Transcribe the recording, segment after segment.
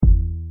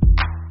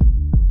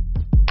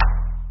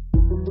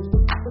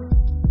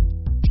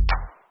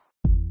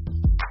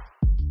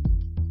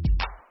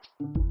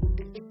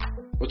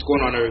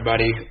going on,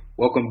 everybody?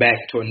 Welcome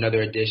back to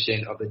another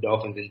edition of the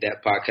Dolphins in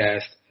Depth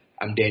podcast.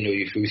 I'm Daniel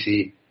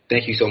Ufusi.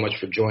 Thank you so much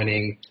for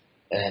joining.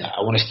 And I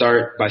want to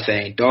start by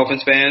saying,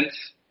 Dolphins fans,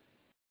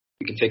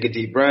 we can take a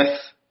deep breath.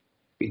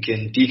 We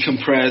can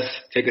decompress,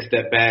 take a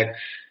step back.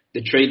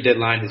 The trade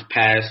deadline has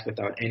passed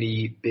without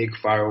any big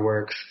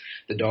fireworks.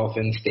 The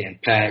Dolphins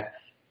stand pat.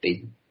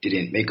 They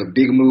didn't make a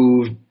big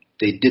move.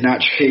 They did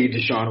not trade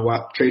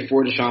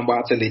for Deshaun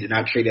Watson. They did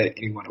not trade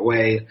anyone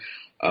away.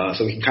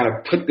 So we can kind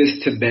of put this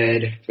to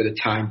bed for the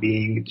time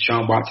being.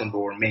 Deshaun Watson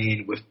will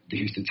remain with the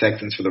Houston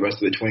Texans for the rest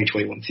of the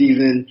 2021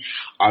 season.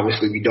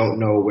 Obviously, we don't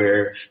know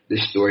where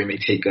this story may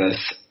take us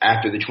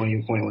after the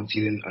 2021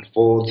 season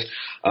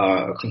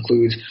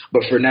concludes.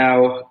 But for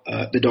now,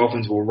 the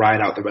Dolphins will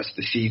ride out the rest of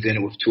the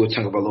season with Tua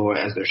Tagovailoa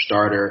as their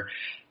starter.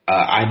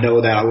 I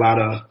know that a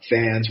lot of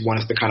fans want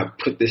us to kind of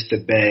put this to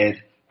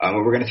bed.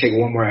 We're going to take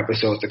one more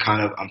episode to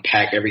kind of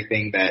unpack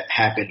everything that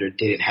happened or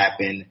didn't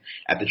happen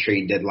at the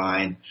trade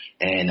deadline.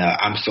 And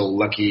I'm so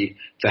lucky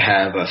to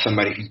have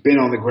somebody who's been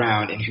on the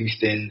ground in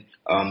Houston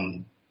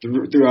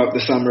throughout the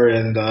summer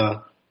and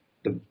the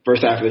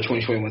first half of the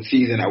 2021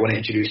 season. I want to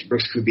introduce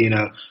Brooks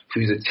Kubina,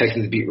 who's a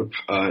Texans beat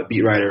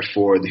writer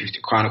for the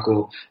Houston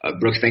Chronicle.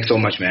 Brooks, thanks so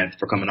much, man,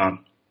 for coming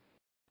on.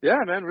 Yeah,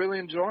 man, really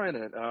enjoying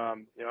it. Like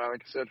I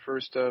said,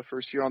 first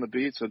year on the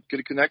beat, so good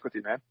to connect with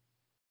you, man.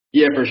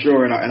 Yeah, for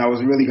sure. And I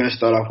was really going to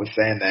start off with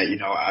saying that,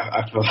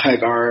 I feel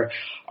like our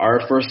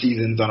first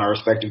seasons on our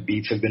respective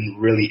beats have been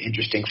really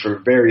interesting for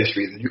various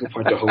reasons. You can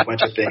point to a whole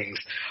bunch of things.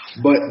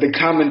 But the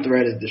common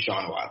thread is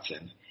Deshaun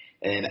Watson.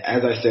 And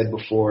as I said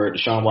before,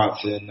 Deshaun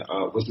Watson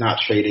was not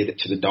traded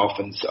to the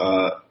Dolphins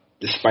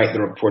despite the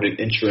reported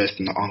interest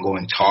in the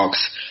ongoing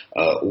talks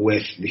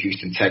with the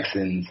Houston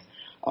Texans.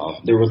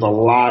 There was a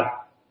lot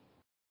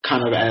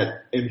kind of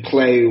in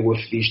play with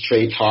these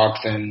trade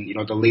talks, and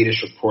the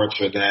latest reports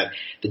are that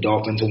the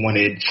Dolphins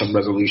wanted some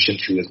resolution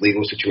to his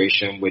legal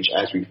situation, which,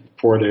 as we've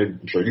reported,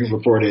 I'm sure you've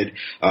reported,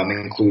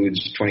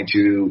 includes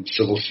 22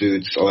 civil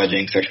suits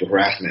alleging sexual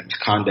harassment,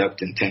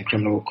 misconduct, and 10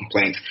 criminal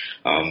complaints,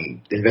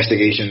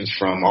 investigations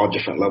from all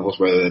different levels,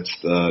 whether it's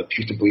the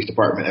Houston Police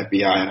Department,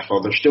 FBI,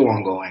 NFL. They're still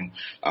ongoing,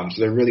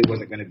 so there really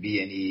wasn't going to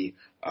be any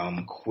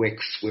quick,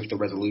 swift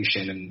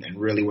resolution, and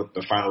really what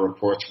the final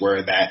reports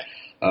were that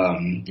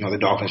the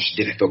Dolphins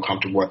didn't feel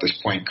comfortable at this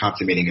point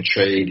consummating a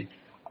trade.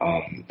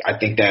 I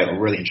think that a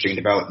really interesting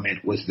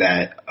development was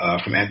that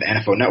from the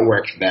NFL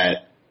Network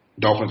that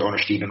Dolphins owner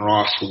Stephen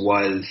Ross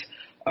was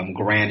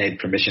granted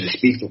permission to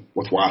speak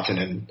with Watson,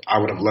 and I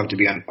would have loved to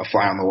be a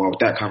fly on the wall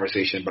with that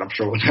conversation, but I'm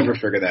sure we'll never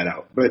figure that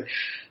out. But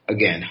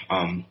again,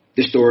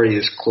 this story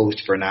is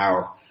closed for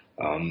now.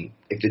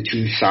 If the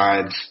two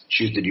sides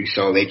choose to do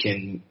so, they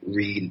can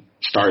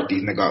restart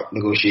these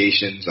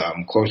negotiations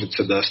closer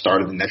to the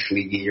start of the next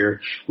league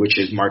year, which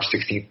is March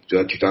 16th,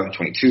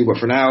 2022. But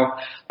for now,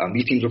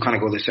 these teams will kind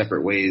of go their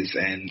separate ways,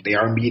 and they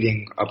are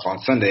meeting up on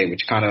Sunday,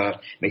 which kind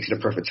of makes it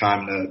a perfect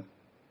time to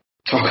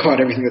talk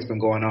about everything that's been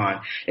going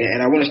on.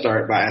 And I want to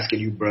start by asking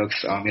you,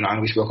 Brooks, I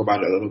know we spoke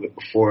about it a little bit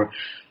before,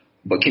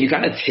 but can you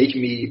kind of take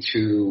me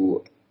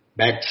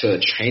back to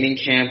training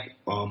camp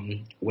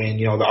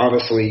when,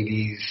 obviously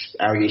these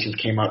allegations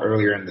came out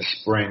earlier in the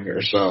spring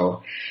or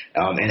so.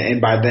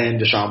 And by then,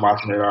 Deshaun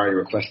Watson had already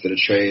requested a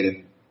trade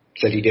and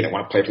said he didn't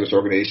want to play for this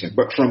organization.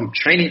 But from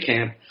training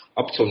camp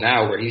up till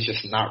now, where he's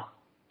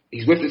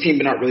with the team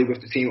but not really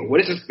with the team,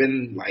 what has this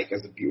been like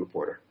as a beat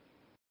reporter?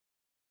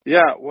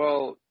 Yeah,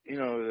 well,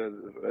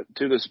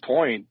 to this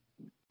point,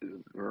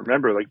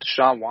 remember,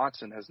 Deshaun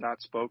Watson has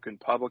not spoken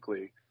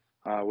publicly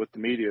with the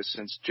media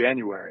since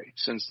January,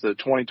 since the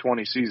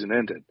 2020 season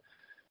ended.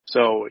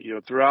 So,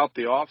 throughout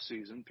the off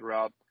season,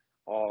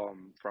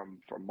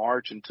 from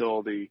March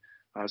until the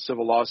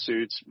civil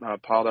lawsuits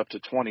piled up to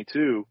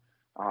 22,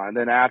 and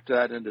then after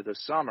that into the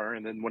summer,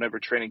 and then whenever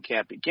training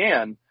camp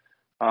began,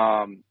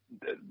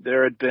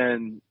 there had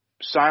been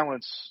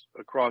silence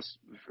across,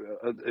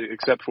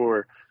 except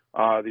for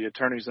the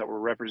attorneys that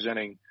were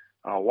representing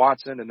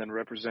Watson and then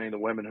representing the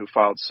women who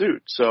filed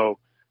suit. So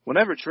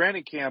whenever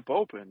training camp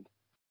opened,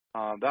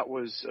 that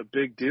was a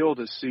big deal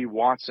to see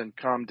Watson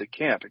come to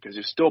camp because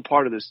he's still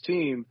part of this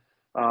team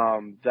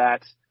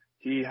that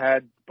he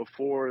had,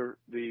 before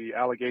the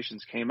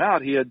allegations came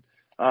out, he had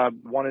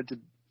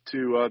wanted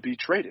to be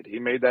traded. He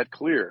made that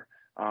clear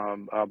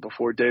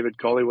before David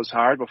Culley was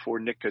hired, before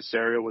Nick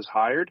Caserio was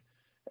hired,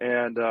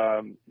 and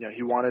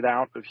he wanted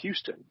out of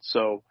Houston.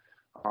 So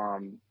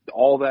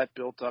all that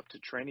built up to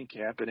training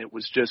camp, and it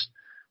was just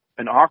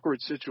an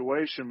awkward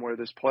situation where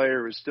this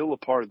player is still a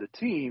part of the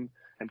team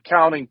and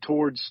counting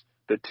towards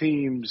the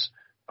team's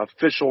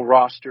official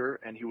roster,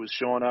 and he was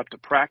showing up to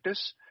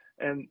practice.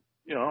 And,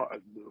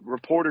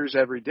 reporters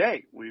every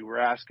day, we were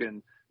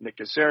asking Nick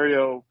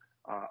Caserio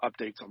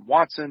updates on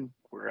Watson.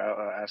 We're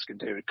asking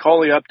David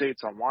Culley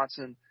updates on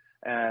Watson.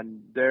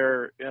 And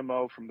their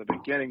MO from the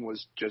beginning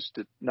was just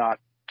to not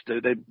 –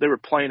 they were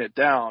playing it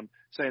down,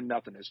 saying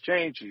nothing has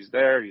changed. He's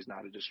there. He's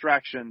not a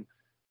distraction.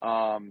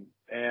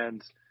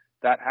 And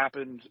that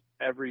happened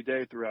every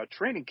day throughout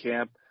training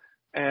camp.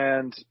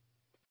 And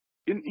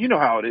you know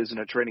how it is in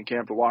a training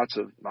camp. Lots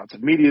of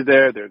media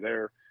there. They're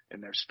there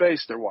in their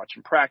space. They're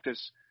watching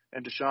practice,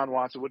 and Deshaun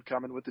Watson would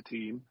come in with the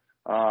team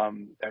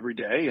every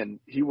day, and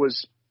he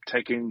was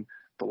taking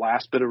the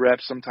last bit of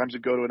reps. Sometimes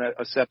he'd go to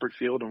a separate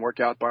field and work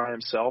out by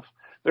himself.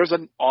 There's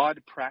an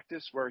odd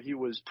practice where he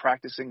was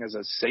practicing as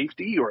a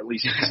safety, or at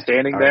least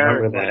standing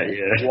there and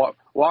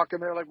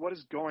walking there, like, what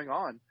is going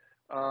on?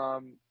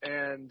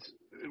 And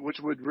which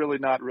would really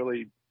not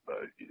really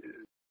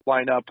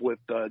line up with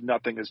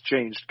nothing has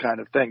changed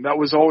kind of thing. That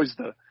was always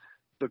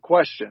the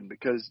question,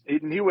 because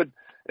he would,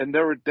 and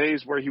there were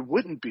days where he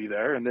wouldn't be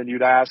there, and then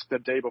you'd ask the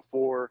day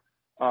before.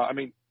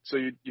 So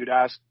you'd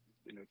ask,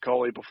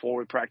 Culley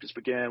before practice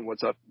began,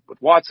 what's up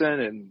with Watson,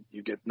 and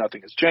you get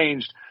nothing has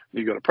changed.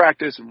 You go to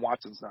practice and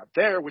Watson's not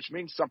there, which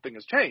means something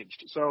has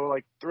changed. So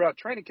like throughout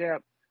training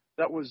camp,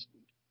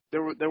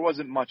 there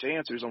wasn't much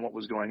answers on what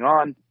was going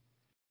on.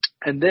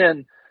 And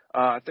then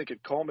I think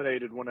it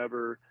culminated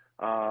whenever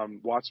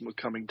Watson was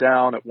coming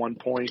down at one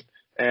point,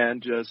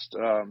 and just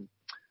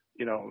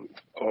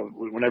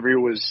whenever he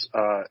was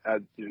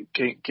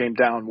came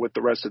down with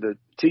the rest of the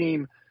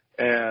team,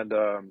 and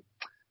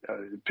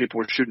people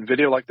were shooting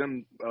video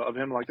of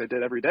him like they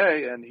did every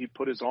day, and he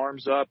put his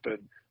arms up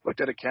and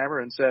looked at a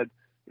camera and said,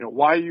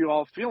 why are you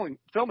all filming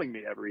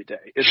me every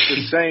day? It's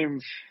the same,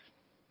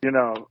 I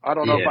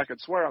don't know if I could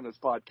swear on this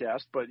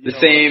podcast, but the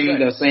same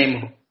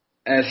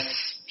as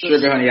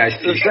sugar honey iced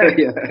tea.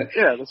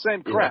 The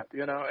same crap,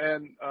 and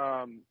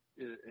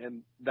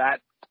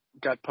that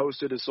got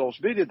posted to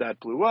social media,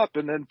 that blew up,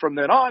 and then from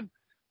then on,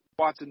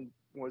 Watson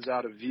was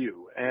out of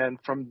view,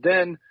 and from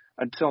then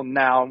until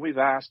now, and we've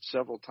asked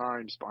several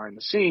times behind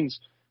the scenes,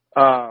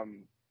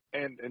 and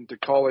to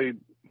Culley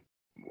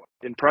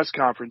in press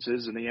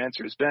conferences, and the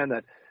answer has been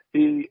that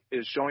he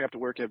is showing up to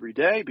work every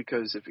day,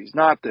 because if he's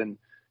not, then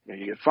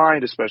you get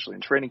fined, especially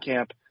in training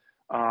camp.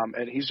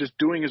 And he's just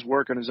doing his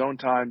work on his own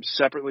time,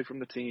 separately from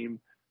the team,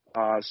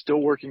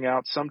 still working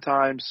out.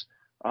 Sometimes,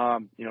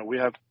 we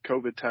have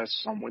COVID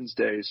tests on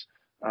Wednesdays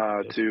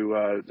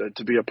to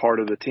be a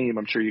part of the team.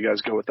 I'm sure you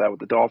guys go with that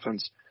with the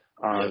Dolphins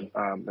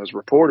as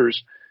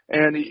reporters.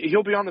 And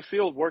he'll be on the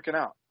field working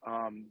out.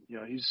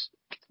 He's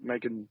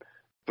making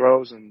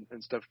throws and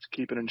stuff to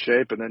keep it in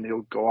shape, and then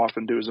he'll go off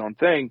and do his own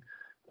thing.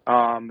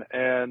 That's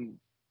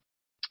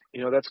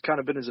kind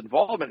of been his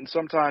involvement. And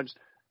sometimes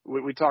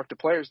we talk to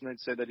players, and they'd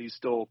say that he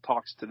still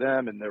talks to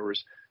them, and there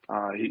was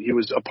he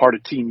was a part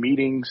of team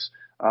meetings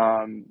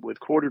with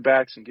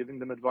quarterbacks and giving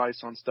them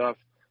advice on stuff.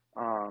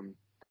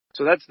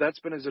 So that's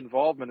been his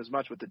involvement as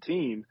much with the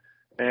team.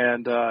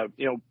 And but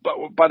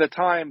by the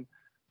time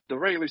the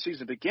regular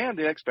season began,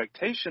 the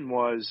expectation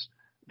was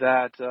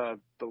that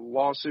the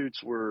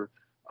lawsuits were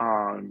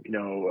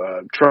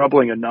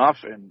troubling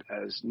enough and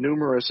as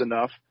numerous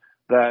enough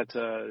that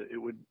it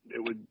would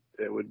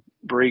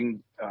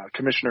bring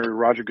Commissioner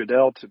Roger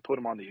Goodell to put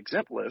him on the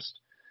exempt list,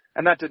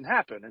 and that didn't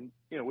happen.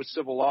 And with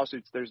civil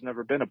lawsuits, there's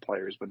never been a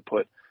player who's been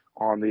put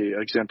on the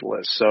exempt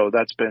list, so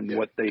that's been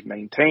what they've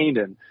maintained.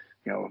 And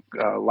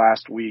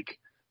last week,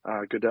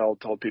 Goodell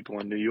told people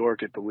in New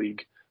York at the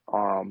league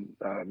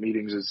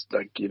meetings is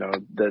that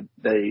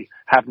they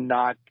have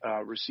not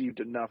received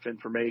enough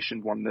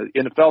information on the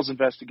NFL's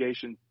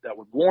investigation that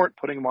would warrant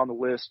putting him on the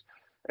list,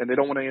 and they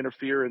don't want to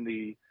interfere in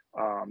the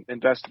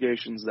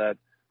investigations that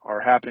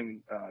are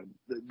happening.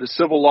 The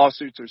civil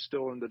lawsuits are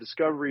still in the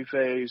discovery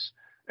phase,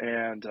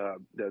 and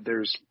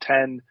there's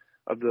 10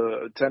 of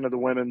the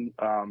women,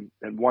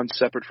 and one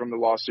separate from the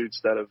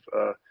lawsuits, that have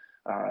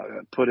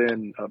put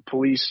in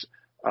police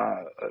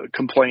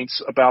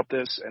complaints about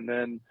this, and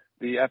then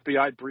the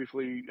FBI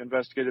briefly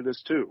investigated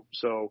this too.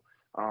 So,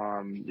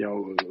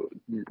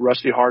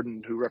 Rusty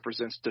Hardin, who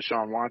represents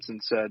Deshaun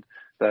Watson, said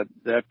that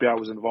the FBI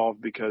was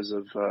involved because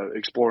of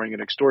exploring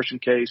an extortion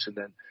case, and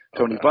then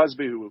Tony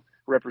Busby, who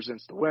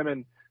represents the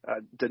women,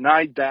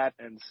 denied that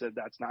and said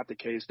that's not the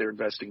case. They're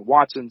investigating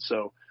Watson,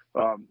 so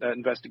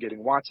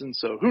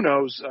who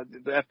knows?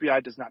 The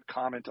FBI does not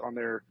comment on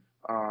their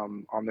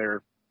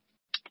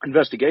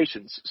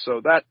investigations.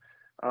 So that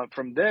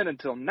from then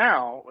until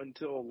now,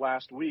 until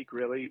last week,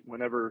 really,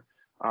 whenever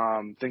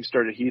things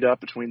started to heat up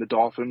between the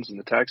Dolphins and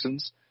the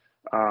Texans,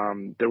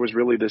 there was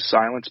really this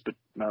silence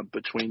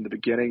between the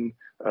beginning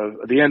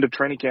of the end of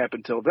training camp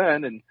until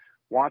then. And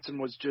Watson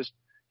was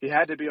he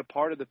had to be a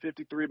part of the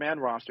 53-man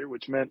roster,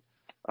 which meant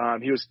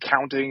he was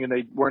counting, and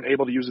they weren't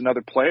able to use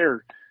another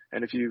player.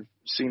 And if you've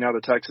seen how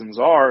the Texans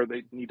are,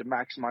 they need to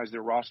maximize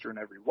their roster in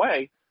every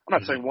way. I'm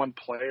not saying one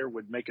player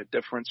would make a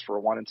difference for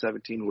a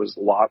 1-17 was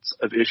lots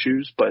of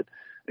issues, but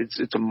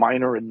it's a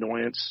minor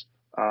annoyance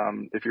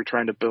if you're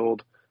trying to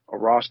build a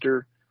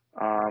roster.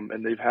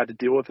 And they've had to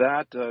deal with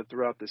that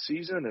throughout the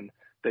season, and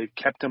they've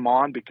kept him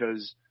on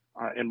because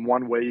in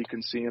one way you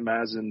can see him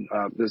as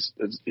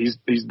he's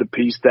the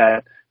piece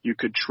that you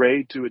could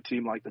trade to a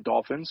team like the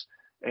Dolphins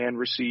and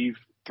receive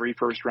 3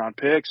 first-round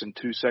picks and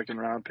 2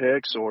 second-round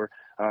picks, or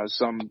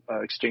some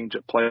exchange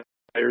of players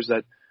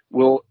that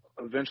will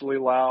eventually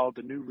allow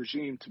the new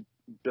regime to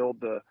build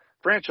the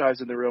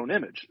franchise in their own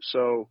image.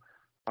 So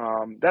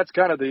that's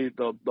kind of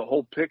the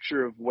whole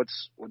picture of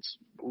what's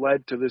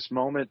led to this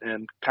moment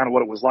and kind of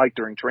what it was like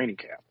during training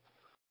camp.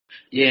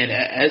 Yeah, and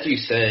as you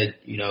said,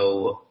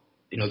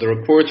 the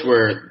reports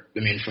were,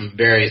 from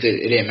various.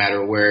 It didn't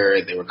matter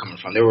where they were coming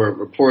from. There were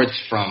reports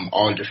from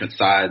all different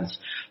sides,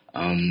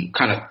 kind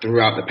of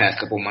throughout the past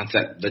couple of months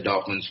that the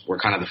Dolphins were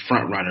kind of the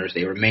front runners.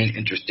 They remained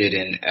interested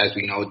in, as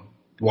we know,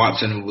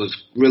 Watson was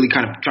really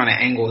kind of trying to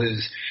angle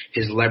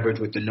his leverage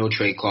with the no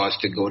trade clause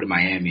to go to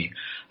Miami.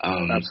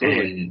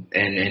 Absolutely.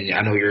 And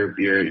I know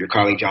your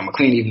colleague John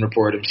McClain even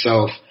reported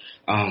himself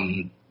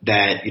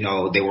that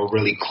they were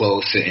really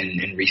close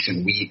in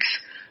recent weeks.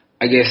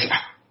 I guess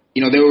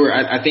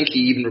I think he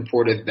even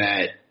reported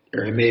that,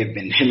 or it may have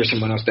been him or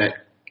someone else,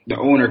 that the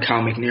owner,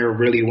 Cal McNair,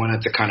 really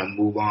wanted to kind of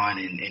move on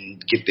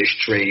and get this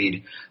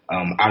trade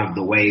out of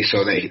the way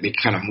so that they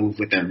kind of move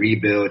with that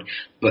rebuild.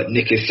 But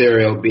Nick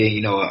Caserio,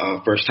 being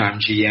a first-time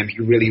GM, he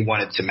really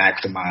wanted to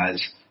maximize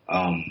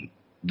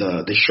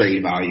the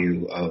trade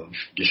value of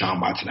Deshaun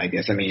Watson, I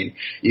guess.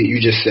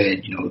 You just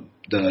said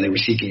they were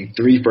seeking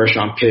 3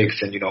 first-round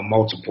picks and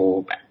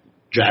multiple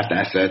draft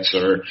assets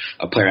or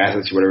player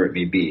assets, whatever it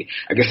may be.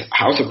 I guess,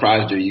 how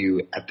surprised are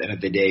you at the end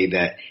of the day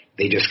that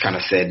they just kind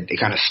of said, they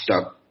kind of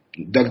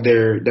dug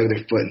their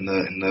foot in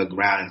the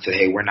ground and said,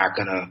 hey, we're not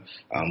gonna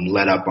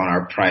let up on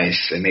our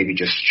price and maybe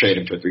just trade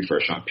him for 3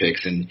 first-round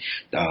picks and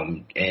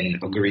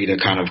agree to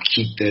kind of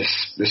keep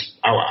this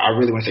I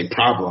really want to say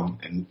problem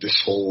and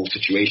this whole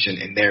situation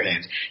in their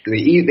hands, because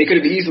they could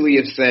have easily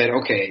have said,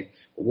 okay,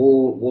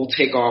 we'll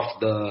take off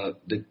the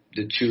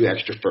 2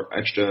 extra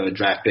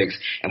draft picks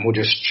and we'll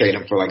just trade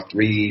them for like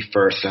 3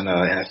 firsts and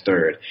a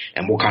third,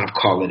 and we'll kind of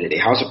call it a day.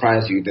 How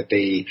surprised are you that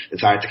they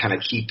decided to kind of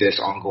keep this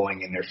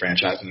ongoing in their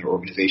franchise and their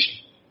organization?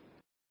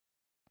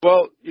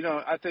 Well,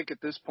 I think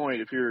at this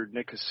point, if you're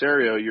Nick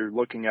Caserio, you're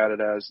looking at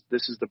it as,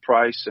 this is the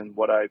price and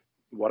what I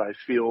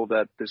feel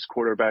that this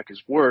quarterback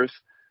is worth.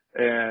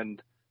 And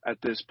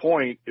at this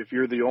point, if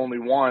you're the only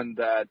one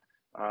that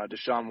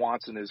Deshaun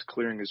Watson is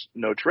clearing his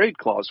no trade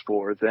clause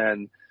for,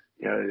 then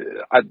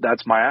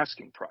that's my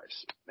asking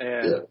price.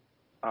 And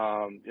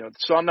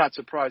so I'm not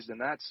surprised in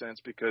that sense,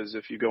 because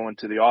if you go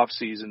into the off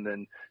season,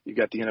 then you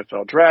got the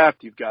NFL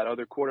draft, you've got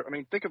other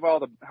think of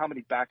how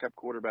many backup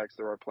quarterbacks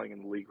there are playing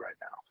in the league right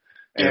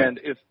now. Yeah. And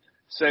if,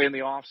 say, in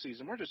the off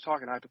season, we're just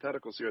talking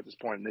hypotheticals here at this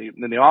point,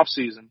 in the off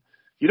season,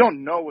 you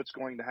don't know what's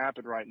going to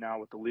happen right now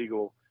with the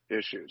legal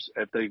issues,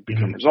 if they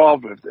become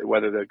resolved,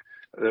 whether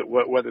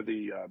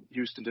the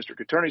Houston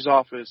District Attorney's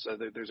Office,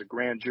 there's a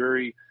grand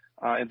jury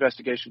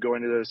investigation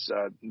going into this.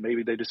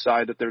 Maybe they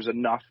decide that there's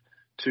enough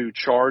to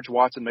charge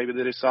Watson. Maybe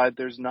they decide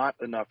there's not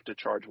enough to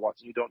charge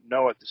Watson. You don't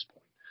know at this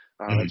point.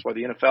 That's why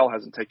the NFL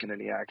hasn't taken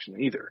any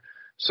action either.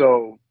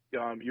 So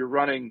you're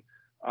running,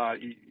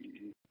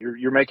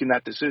 you're making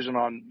that decision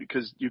on,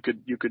 because you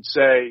could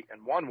say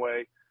in one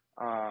way,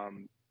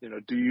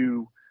 do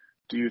you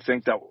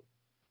think that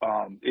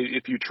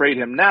if you trade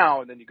him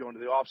now and then you go into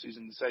the offseason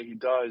and say he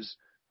does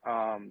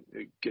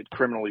get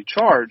criminally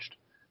charged,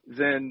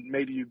 then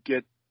maybe you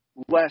get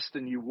less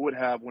than you would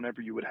have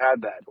whenever you would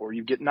have that, or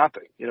you get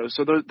nothing.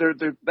 So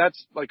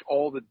that's like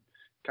all the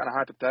kind of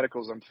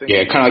hypotheticals I'm thinking.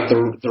 Yeah, kind of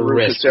like the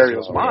risk.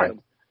 Casario's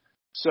mind.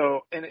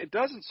 So, and it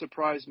doesn't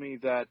surprise me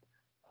that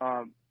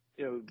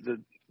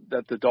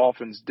that the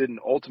Dolphins didn't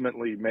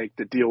ultimately make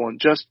the deal, and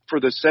just for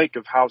the sake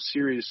of how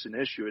serious an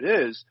issue it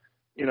is,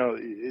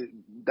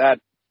 that.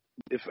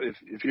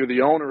 If you're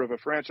the owner of a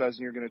franchise and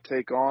you're going to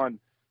take on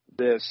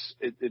this,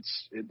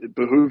 it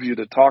behooves you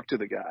to talk to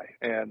the guy,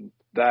 and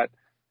that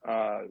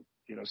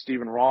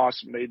Stephen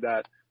Ross made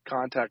that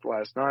contact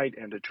last night,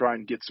 and to try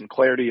and get some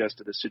clarity as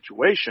to the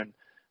situation.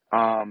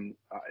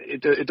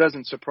 It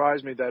doesn't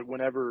surprise me that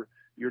whenever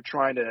you're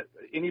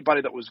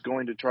anybody that was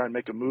going to try and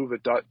make a move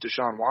at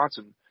Deshaun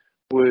Watson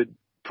would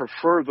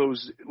prefer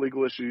those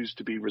legal issues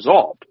to be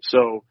resolved.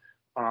 So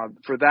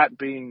for that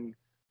being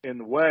in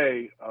the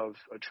way of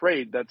a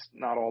trade, that's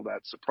not all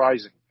that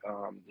surprising.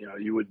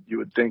 You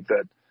would think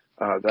that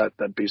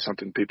that'd be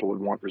something people would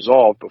want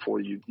resolved before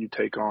you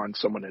take on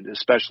someone, and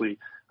especially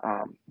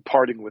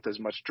parting with as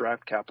much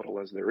draft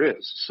capital as there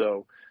is.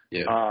 So,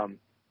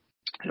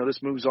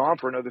 this moves on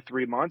for another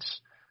 3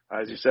 months.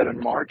 As you said, in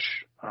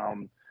March,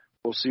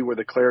 we'll see where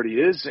the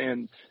clarity is,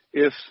 and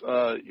if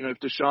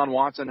Deshaun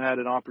Watson had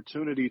an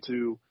opportunity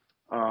to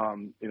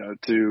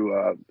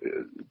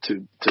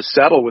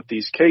settle with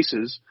these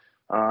cases.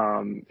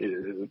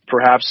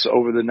 Perhaps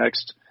over the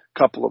next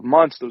couple of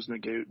months, those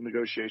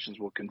negotiations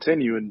will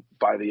continue, and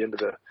by the end of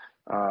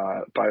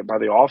by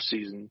the off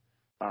season,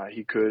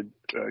 he could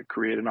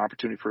create an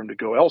opportunity for him to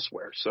go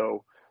elsewhere.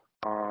 So,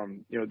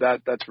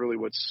 that's really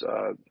what's,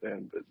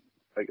 and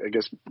I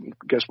guess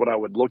what I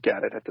would look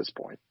at it at this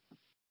point.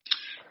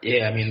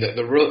 Yeah,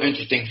 the real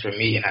interesting for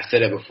me, and I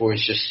said it before,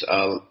 is just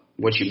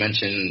what you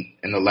mentioned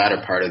in the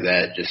latter part of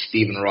that, just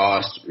Stephen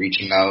Ross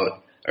reaching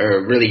out,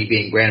 or really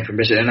being granted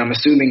permission. And I'm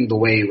assuming the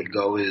way it would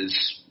go is,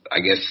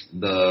 I guess,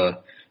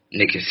 the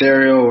Nick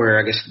Caserio, or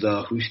I guess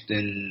the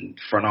Houston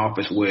front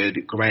office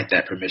would grant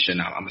that permission,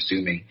 I'm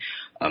assuming.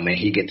 and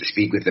he get to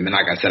speak with him. And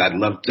like I said, I'd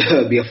love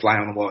to be a fly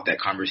on the wall with that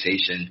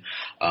conversation.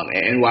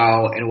 And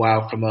while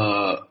from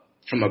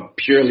a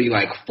purely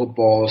like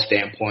football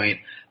standpoint,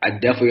 I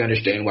definitely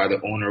understand why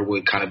the owner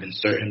would kind of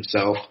insert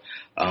himself,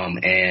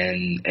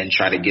 and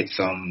try to get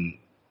some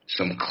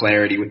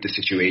clarity with the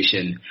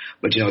situation.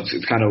 But,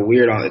 it's kind of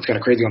weird it's kind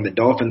of crazy on the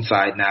Dolphins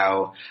side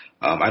now.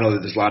 I know that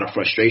there's a lot of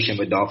frustration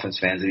with Dolphins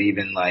fans, and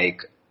even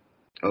like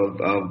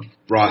of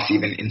Ross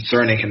even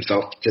inserting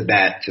himself to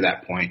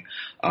that point.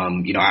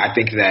 I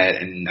think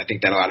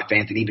that a lot of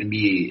fans and even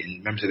me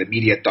and members of the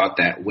media thought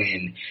that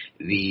when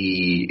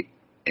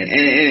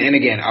and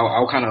again,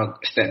 I'll kind of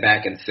step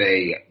back and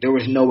say there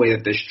was no way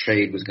that this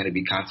trade was going to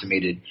be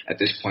consummated at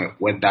this point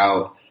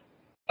without,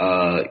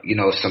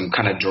 some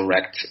kind of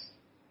direct,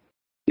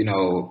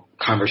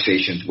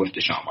 conversations with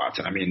Deshaun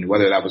Watson. I mean,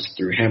 whether that was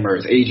through him or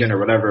his agent or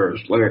whatever,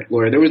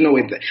 lawyer, there was no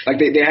way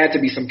there had to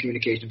be some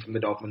communication from the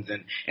Dolphins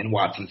and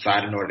Watson's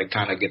side in order to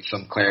kind of get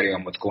some clarity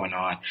on what's going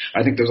on.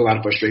 I think there's a lot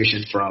of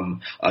frustration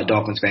from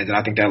Dolphins fans, and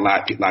I think that a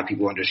lot of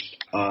people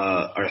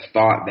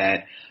thought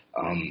that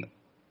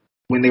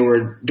when they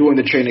were doing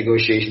the trade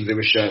negotiations, it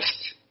was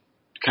just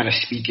kind of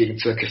speaking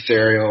to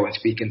Caserio and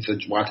speaking to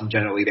Watson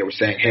generally. They were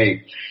saying,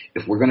 hey,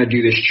 if we're going to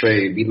do this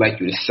trade, we'd like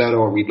you to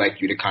settle, or we'd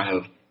like you to kind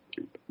of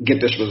get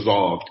this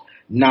resolved,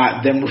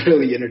 not them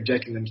really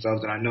interjecting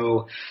themselves. And I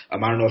know, I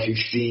don't know if you've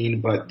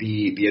seen, but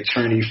the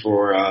attorney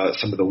for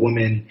some of the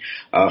women,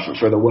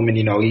 for the women,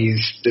 he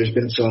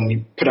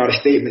put out a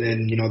statement,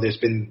 and, there's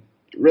been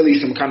really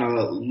some kind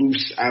of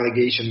loose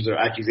allegations or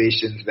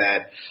accusations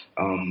that,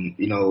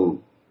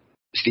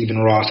 Stephen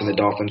Ross and the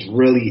Dolphins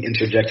really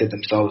interjected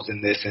themselves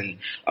in this and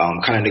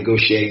kind of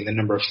negotiating the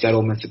number of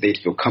settlements that they'd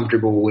feel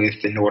comfortable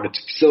with in order to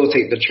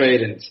facilitate the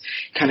trade, and it's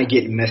kind of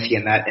getting messy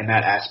in that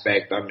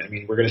aspect. I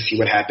mean, we're going to see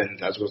what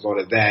happens as a result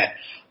of that.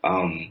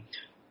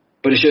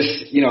 But it's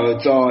just,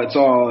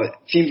 it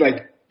seems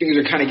like things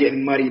are kind of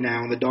getting muddy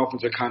now, and the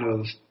Dolphins are kind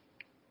of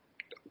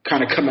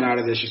coming out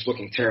of this just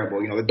looking terrible.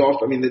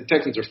 The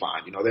Texans are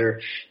fine.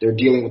 They're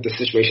dealing with the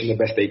situation the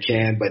best they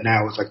can, but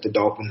now it's like the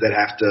Dolphins that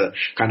have to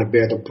kind of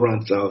bear the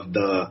brunt of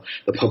the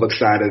public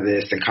side of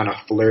this and kind of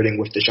flirting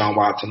with Deshaun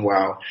Watson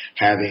while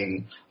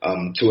having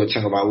Tua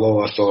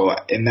Tagovailoa. So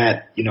in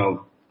that,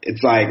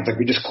 it's like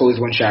we just closed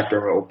one chapter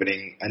and we're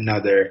opening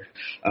another.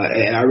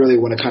 And I really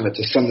want to kind of,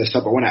 to sum this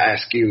up, I want to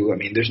ask you, I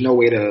mean, there's no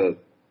way to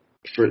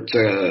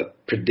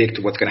predict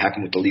what's going to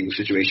happen with the legal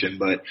situation,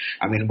 but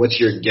I mean, what's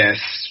your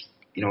guess,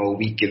 a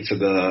week into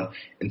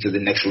the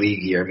next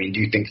league year? I mean, do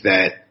you think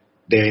that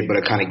they're able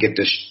to kind of get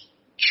this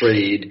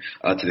trade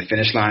to the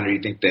finish line, or do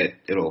you think that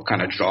it'll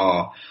kind of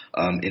draw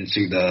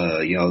into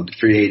the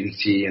free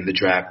agency and the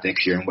draft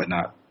next year and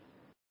whatnot?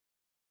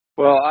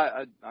 Well,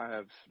 I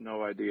have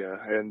no idea,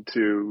 and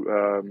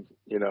to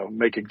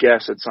make a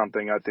guess at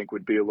something I think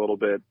would be a little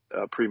bit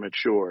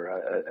premature.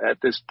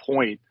 At this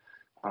point,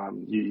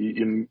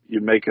 you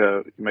make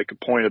a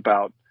point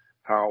about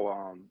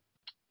how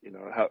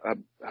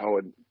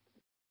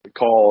a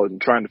call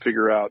and trying to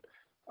figure out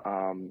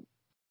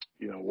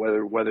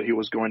whether he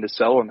was going to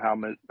settle and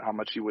how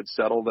much he would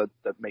settle.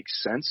 That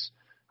makes sense,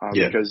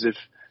 because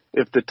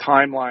if the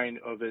timeline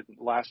of it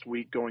last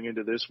week going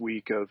into this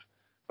week of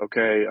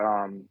okay,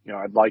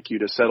 I'd like you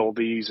to settle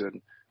these,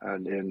 and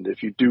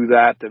if you do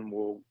that, then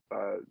we'll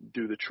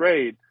do the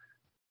trade.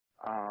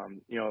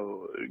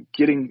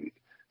 Getting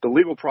the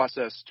legal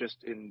process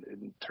just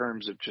in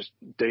terms of just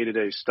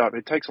day-to-day stuff,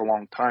 it takes a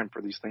long time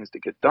for these things to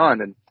get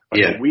done. And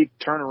a week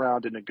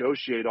turnaround to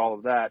negotiate all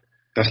of that,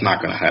 that's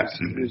not going to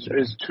happen.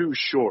 Is too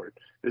short.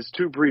 It's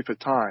too brief a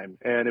time.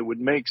 And it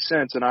would make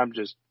sense, and I'm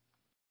just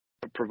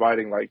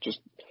providing just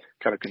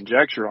kind of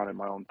conjecture on it,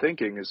 my own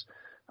thinking is,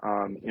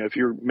 if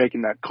you're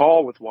making that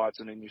call with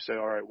Watson and you say,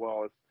 all right,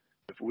 well,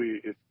 if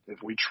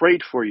we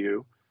trade for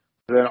you,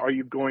 then are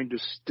you going to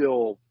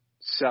still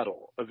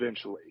settle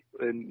eventually?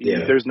 And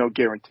there's no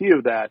guarantee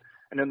of that.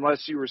 And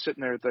unless you were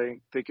sitting there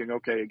thinking,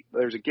 okay,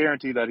 there's a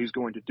guarantee that he's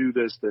going to do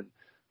this, then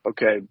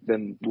okay,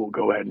 then we'll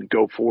go ahead and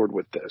go forward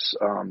with this.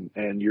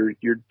 And you're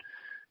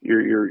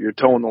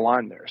towing the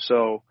line there.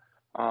 So,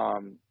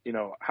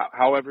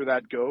 however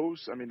that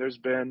goes, I mean, there's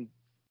been,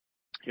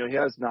 he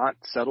has not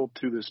settled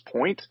to this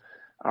point.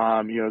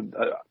 I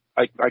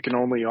can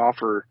only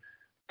offer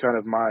kind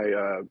of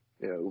my,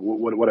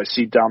 what I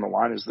see down the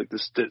line is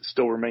this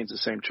still remains the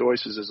same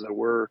choices as there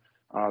were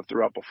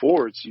throughout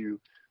before. It's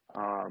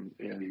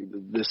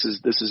this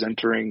is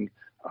entering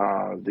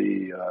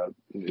the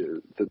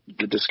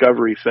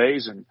discovery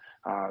phase, and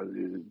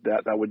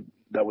that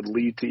would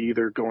lead to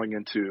either going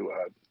into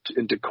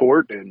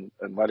court and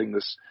letting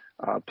this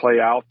play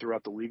out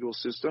throughout the legal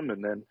system,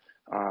 and then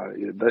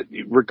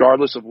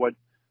regardless of what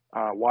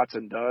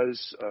Watson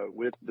does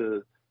with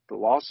the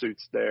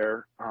lawsuits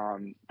there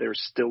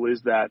still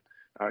is that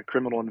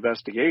criminal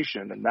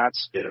investigation, and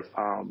that's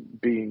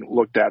being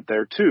looked at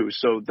there too.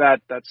 So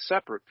that's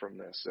separate from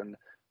this, and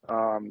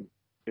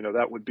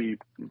that would be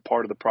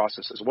part of the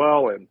process as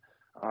well. And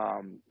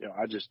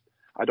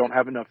I don't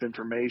have enough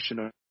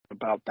information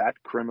about that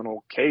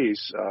criminal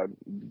case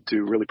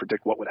to really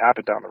predict what would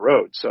happen down the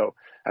road. So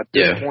at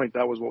this Yeah. point,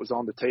 that was what was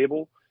on the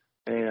table,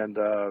 and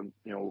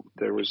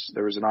there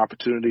was an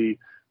opportunity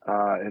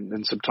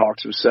and some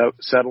talks was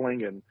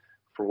settling, and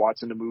for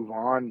Watson to move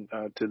on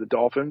to the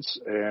Dolphins,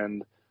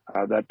 and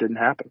that didn't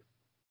happen.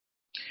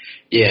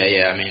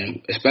 Yeah. I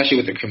mean, especially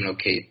with the criminal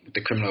case,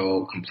 the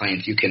criminal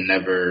complaints, you can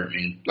never. I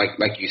mean,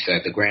 like you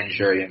said, the grand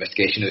jury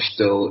investigation is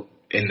still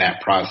in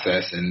that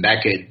process, and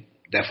that could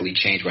definitely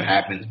change what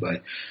happens.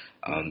 But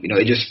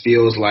it just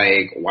feels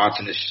like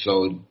Watson is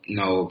so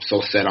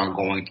set on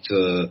going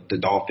to the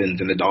Dolphins,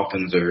 and the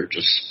Dolphins are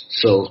just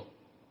so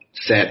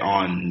set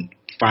on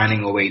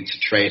finding a way to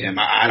trade him.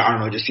 I don't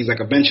know. It just seems like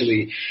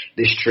eventually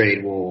this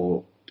trade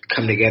will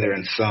come together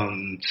in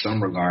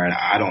some regard.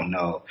 I don't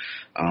know.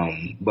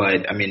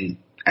 But I mean,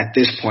 at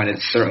this point,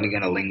 it's certainly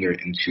going to linger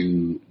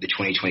into the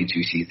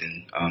 2022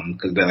 season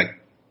because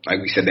like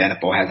we said, the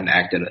NFL hasn't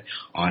acted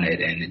on it,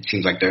 and it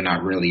seems like they're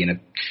not really in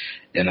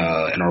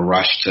a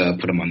rush to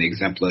put him on the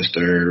exempt list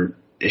or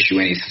issue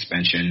any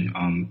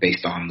suspension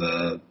based on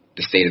the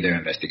state of their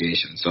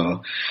investigation.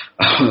 So,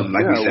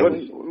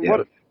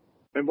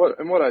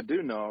 what I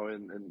do know,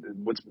 and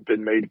what's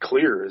been made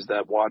clear, is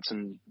that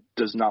Watson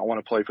does not want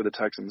to play for the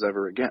Texans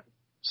ever again.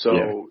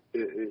 So,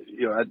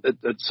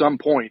 at some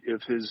point,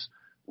 if his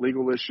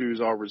legal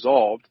issues are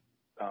resolved,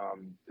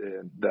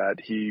 that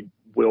he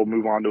will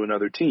move on to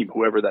another team,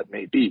 whoever that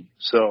may be.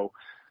 So,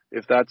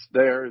 if that's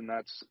there and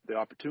that's the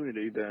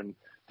opportunity, then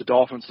the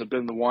Dolphins have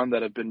been the one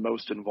that have been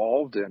most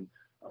involved, and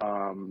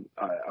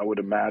I would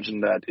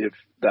imagine that if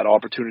that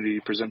opportunity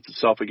presents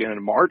itself again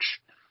in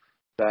March,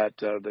 that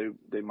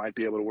they might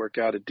be able to work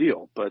out a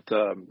deal. But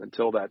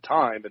until that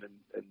time,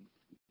 and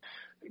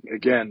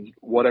again,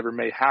 whatever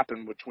may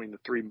happen between the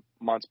 3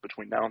 months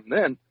between now and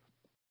then,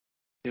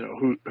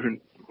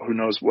 who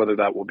knows whether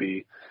that will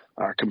be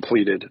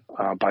completed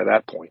by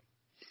that point.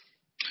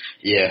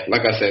 Yeah,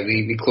 like I said,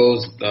 we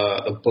closed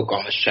the book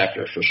on this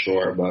chapter for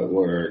sure, but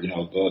we're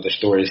the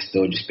story is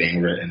still just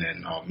being written,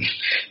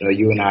 and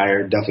you and I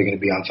are definitely going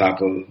to be on top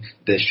of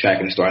this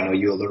tracking the story. I know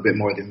you a little bit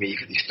more than me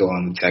because you're still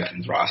on the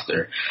Texans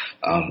roster,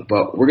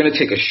 but we're going to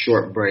take a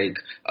short break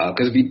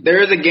because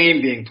there is a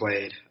game being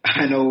played.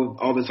 I know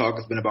all the talk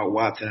has been about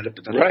Watson and a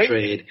potential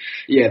trade.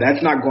 Yeah,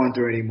 that's not going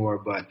through anymore,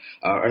 but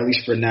or at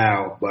least for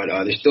now. But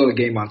there's still a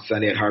game on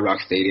Sunday at Hard Rock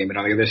Stadium, and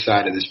on the other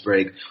side of this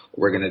break,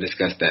 we're going to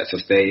discuss that. So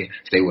stay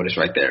with us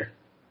right there.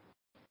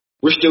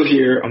 We're still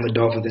here on the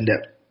Dolphins In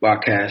Depth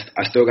podcast.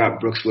 I still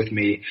got Brooks with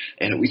me,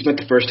 and we spent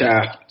the first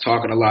half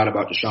talking a lot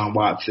about Deshaun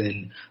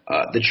Watson,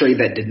 the trade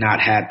that did not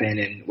happen,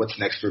 and what's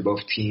next for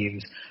both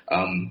teams.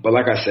 But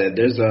like I said,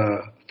 there's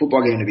a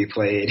football game to be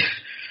played.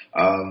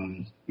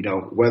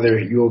 Whether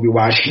you will be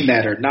watching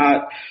that or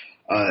not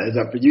is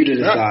up for you to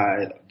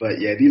decide. But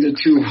yeah, these are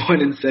two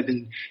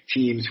 1-7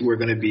 teams who are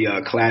going to be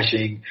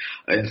clashing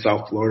in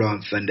South Florida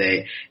on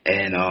Sunday,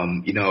 and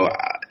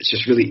it's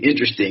just really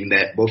interesting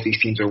that both these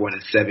teams are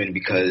 1-7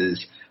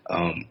 because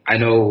I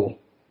know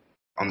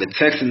on the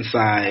Texans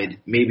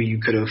side, maybe you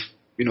could have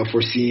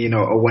foreseen a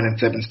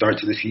 1-7 start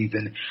to the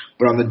season,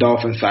 but on the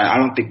Dolphins side, I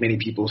don't think many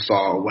people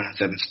saw a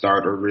 1-7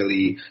 start or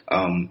really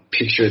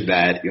pictured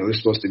that. There's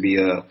supposed to be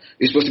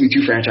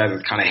two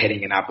franchises kind of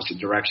heading in opposite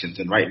directions,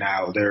 and right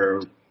now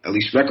they're at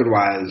least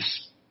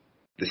record-wise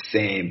the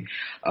same.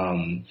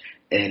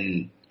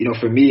 And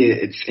for me,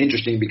 it's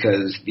interesting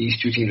because these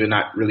two teams are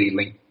not really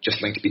linked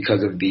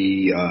because of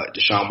the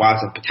Deshaun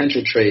Watson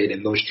potential trade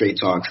and those trade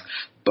talks,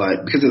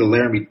 but because of the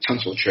Laramie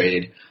Tunsil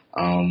trade.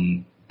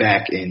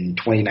 Back in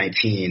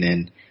 2019,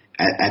 and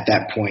at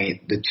that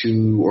point, the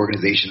two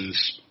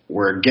organizations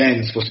were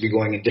again supposed to be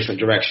going in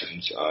different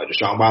directions.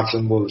 Deshaun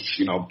Watson was,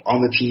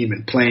 on the team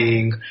and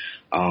playing.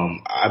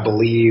 I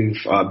believe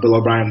Bill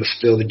O'Brien was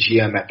still the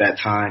GM at that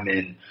time,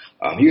 and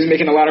he was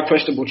making a lot of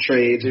questionable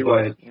trades.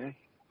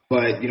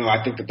 But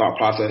I think the thought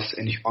process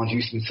on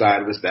Houston's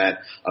side was that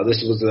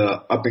this was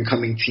a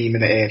up-and-coming team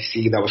in the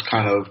AFC that was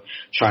kind of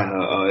trying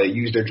to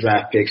use their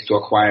draft picks to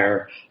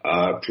acquire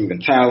proven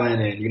talent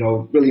and,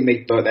 really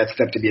make that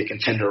step to be a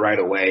contender right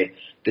away.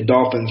 The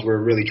Dolphins were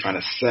really trying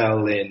to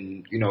sell,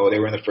 and, they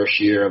were in the first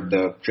year of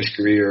the Chris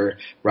Greer,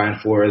 Brian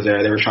Flores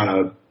there. They were trying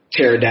to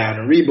tear down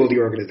and rebuild the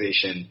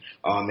organization.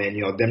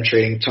 And, them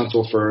trading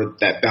Tunsil for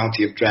that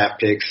bounty of draft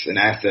picks and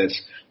assets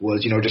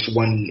was, just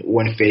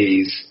one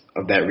phase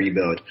of that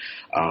rebuild.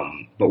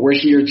 But we're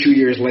here 2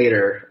 years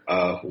later,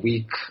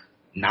 week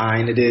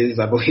 9 it is,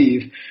 I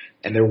believe,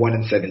 and they're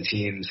 1-7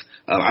 teams.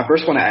 I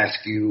first want to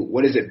ask you,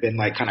 what has it been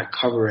like kind of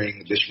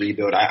covering this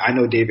rebuild? I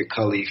know David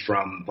Culley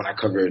from when I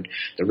covered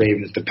the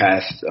Ravens the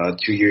past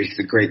 2 years. He's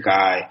a great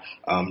guy.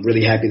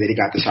 Really happy that he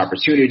got this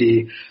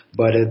opportunity,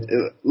 but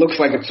it looks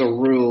like it's a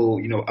real,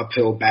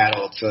 uphill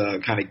battle to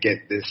kind of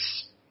get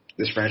this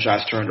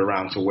franchise turned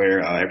around to where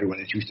everyone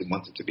in Houston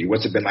wants it to be.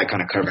 What's it been like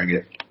kind of covering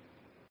it?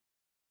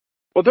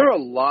 Well, there are a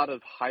lot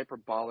of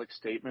hyperbolic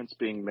statements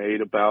being made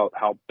about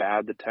how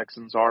bad the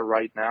Texans are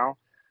right now.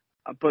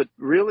 But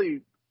really,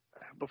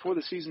 before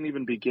the season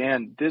even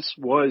began, this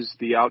was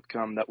the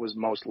outcome that was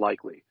most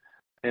likely.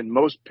 And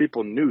most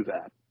people knew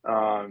that.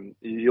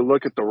 You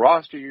look at the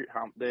roster,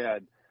 how they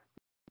had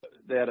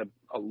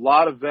a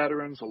lot of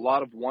veterans, a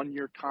lot of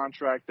one-year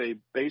contract. They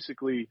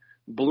basically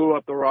blew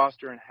up the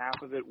roster, and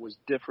half of it was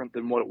different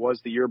than what it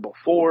was the year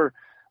before.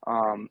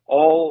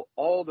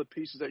 All the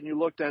pieces that you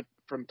looked at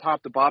from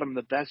top to bottom,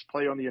 the best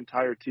player on the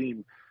entire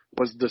team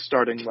was the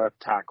starting left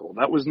tackle.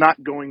 That was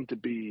not going to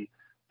be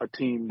a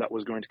team that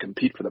was going to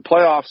compete for the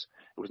playoffs.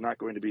 It was not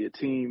going to be a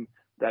team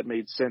that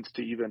made sense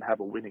to even have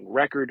a winning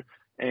record.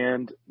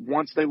 And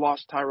once they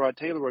lost Tyrod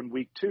Taylor in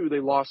week 2, they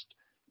lost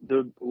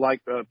the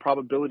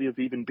probability of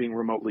even being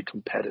remotely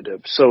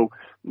competitive. So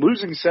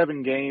losing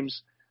 7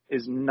 games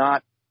is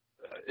not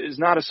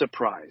a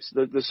surprise.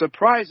 The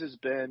surprise has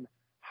been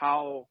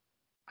how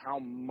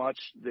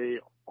much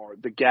the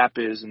gap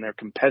is in their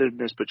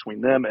competitiveness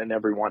between them and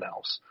everyone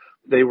else.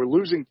 They were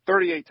losing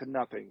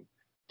 38-0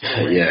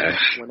 Yeah.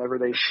 whenever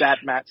they sat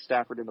Matt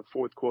Stafford in the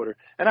fourth quarter.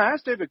 And I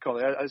asked David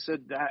Culley, I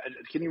said,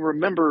 can you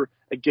remember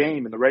a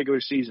game in the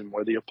regular season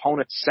where the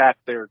opponent sat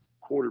their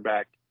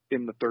quarterback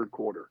in the third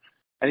quarter?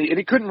 And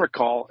he couldn't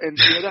recall. And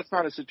that's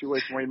not a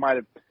situation where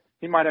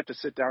he might have to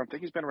sit down and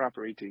think. He's been around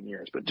for 18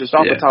 years, but just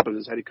off the top of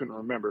his head, he couldn't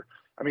remember.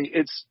 I mean,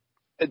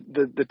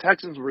 the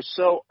Texans were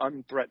so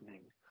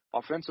unthreatening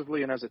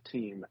offensively and as a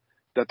team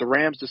that the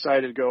Rams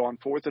decided to go on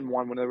 4th and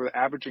 1 when they were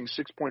averaging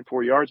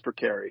 6.4 yards per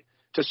carry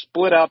to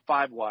split out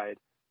 5 wide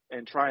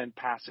and try and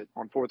pass it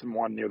on 4th and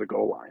 1 near the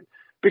goal line,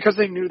 because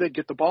they knew they'd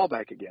get the ball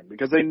back again,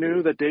 because they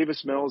knew that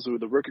Davis Mills, who was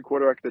the rookie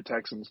quarterback of the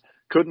Texans,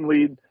 couldn't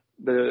lead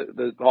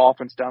the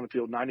offense down the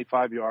field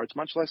 95 yards,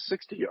 much less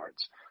 60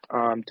 yards,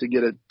 to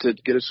get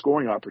a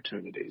scoring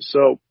opportunity.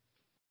 So,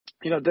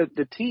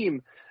 the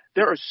team,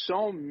 there are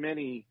so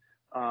many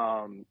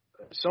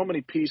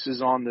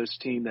pieces on this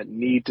team that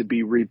need to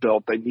be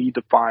rebuilt. They need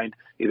to find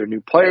either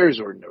new players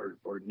or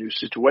new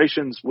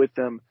situations with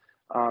them,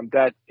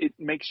 that it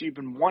makes you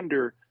even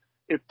wonder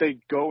if they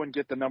go and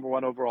get the number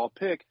 1 overall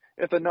pick,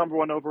 if the number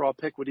 1 overall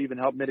pick would even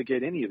help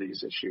mitigate any of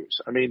these issues.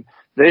 I mean,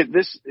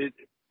 the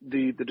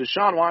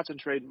Deshaun Watson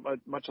trade,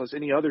 much less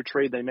any other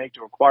trade they make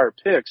to acquire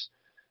picks,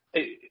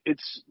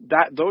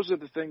 those are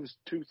the things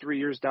 2-3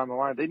 years down the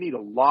line. They need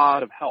a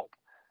lot of help.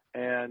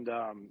 And,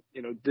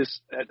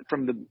 this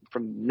from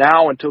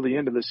now until the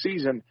end of the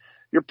season,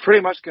 you're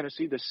pretty much going to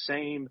see the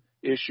same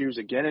issues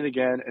again and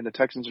again, and the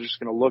Texans are just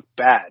going to look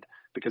bad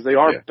because they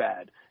are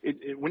bad.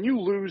 When you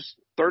lose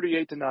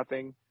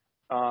 38-0,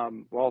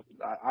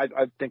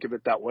 I think of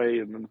it that way.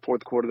 And in the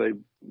fourth quarter, they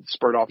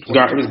spurred off. It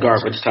was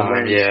garbage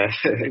time,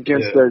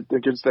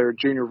 against their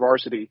junior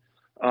varsity.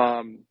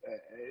 And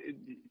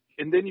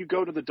then you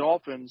go to the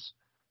Dolphins,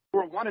 who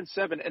are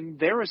 1-7, and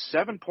they're a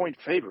 7-point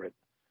favorite.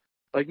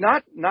 Like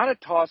not a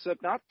toss-up,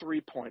 not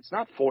 3 points,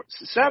 not 4,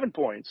 7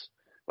 points.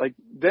 Like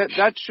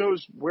that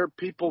shows where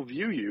people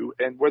view you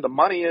and where the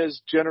money is.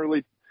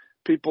 Generally,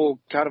 people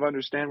kind of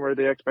understand where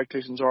the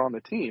expectations are on the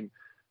team.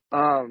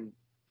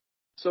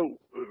 So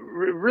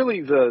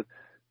really the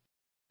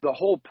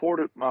whole part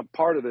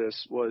of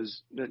this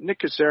was that Nick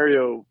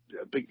Caserio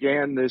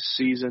began this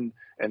season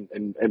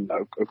and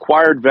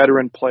acquired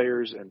veteran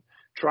players and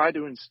tried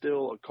to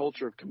instill a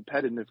culture of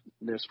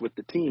competitiveness with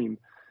the team.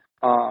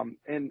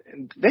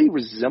 And they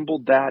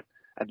resembled that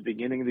at the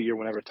beginning of the year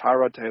whenever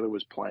Tyrod Taylor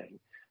was playing.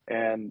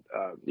 And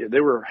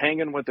they were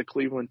hanging with the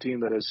Cleveland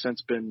team that has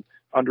since been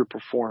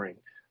underperforming.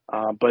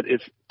 But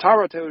if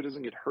Tyrod Taylor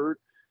doesn't get hurt,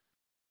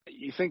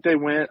 you think they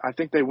win? I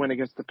think they win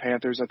against the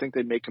Panthers. I think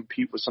they may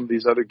compete with some of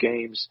these other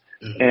games.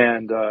 Mm-hmm.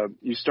 And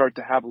you start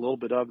to have a little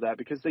bit of that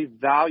because they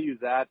value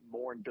that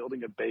more in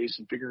building a base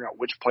and figuring out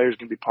which players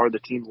can be part of the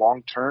team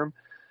long term.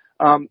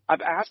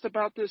 I've asked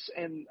about this,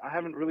 and I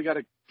haven't really got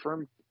a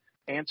firm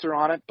answer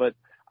on it, but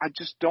I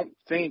just don't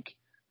think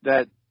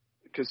that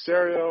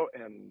Caserio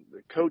and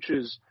the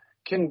coaches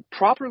can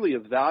properly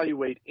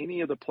evaluate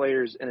any of the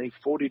players in a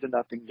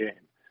 40-0 game,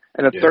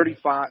 and a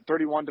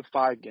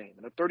 31-5 game,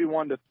 and a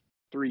 31-3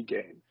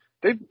 game.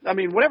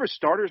 Whatever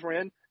starters were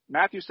in,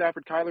 Matthew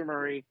Stafford, Kyler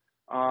Murray,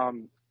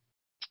 and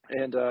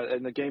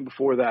the game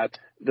before that,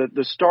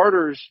 the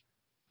starters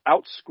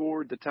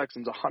outscored the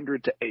Texans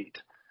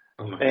 100-8.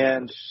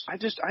 And I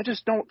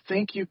just don't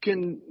think you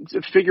can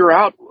figure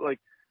out,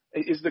 like,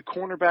 is the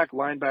cornerback,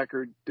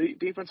 linebacker,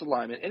 defensive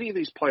lineman, any of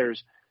these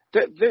players,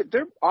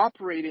 they're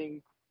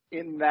operating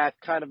in that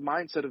kind of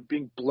mindset of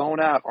being blown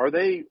out. Are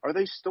they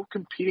still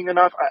competing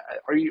enough?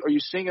 Are you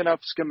seeing enough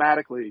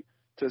schematically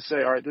to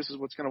say, all right, this is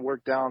what's going to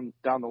work down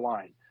the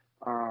line?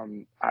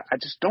 I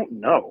just don't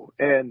know.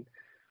 And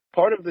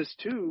part of this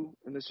too,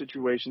 in the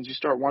situations, you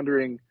start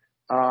wondering,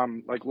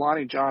 like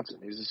Lonnie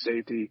Johnson, he's a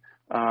safety.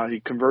 He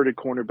converted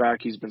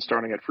cornerback. He's been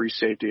starting at free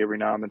safety every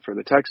now and then for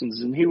the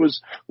Texans, and he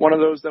was one of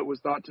those that was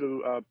thought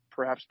to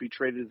perhaps be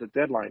traded at the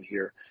deadline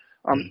here.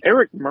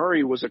 Eric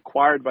Murray was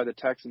acquired by the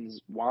Texans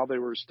while they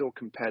were still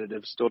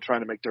competitive, still trying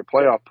to make their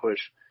playoff push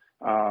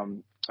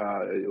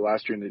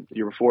last year and the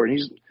year before. And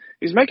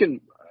he's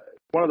making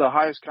one of the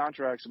highest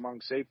contracts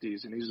among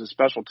safeties, and he's a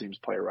special teams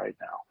player right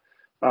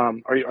now.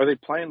 Are they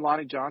playing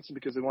Lonnie Johnson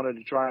because they wanted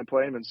to try and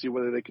play him and see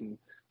whether they can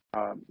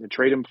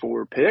trade him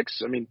for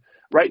picks? I mean,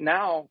 right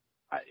now,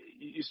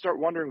 you start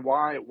wondering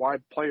why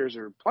players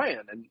are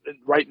playing. And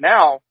right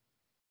now,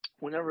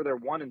 whenever they're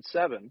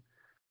 1-7,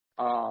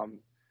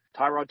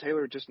 Tyrod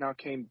Taylor just now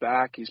came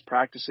back. He's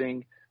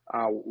practicing.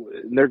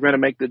 They're going to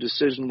make the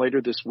decision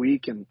later this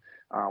week and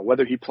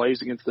whether he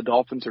plays against the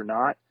Dolphins or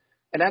not.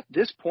 And at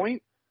this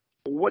point,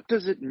 what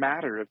does it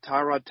matter if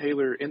Tyrod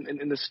Taylor,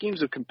 in the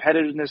schemes of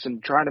competitiveness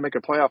and trying to make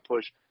a playoff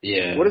push,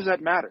 what does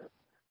that matter?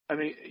 I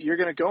mean, you're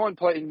going to go and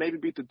play and maybe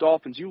beat the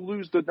Dolphins. You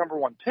lose the number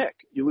 1 pick.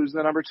 You lose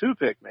the number 2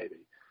 pick maybe.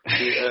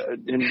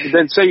 And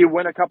then say you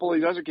win a couple of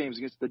these other games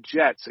against the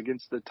Jets,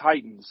 against the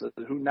Titans,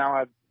 who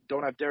now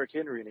don't have Derrick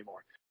Henry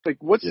anymore. Like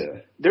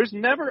there's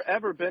never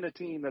ever been a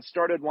team that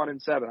started 1-7.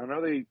 I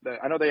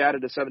know they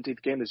added a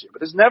 17th game this year, but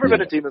there's never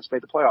been a team that's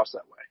made the playoffs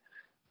that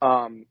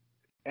way.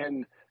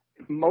 And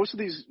most of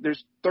these,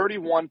 there's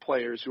 31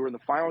 players who are in the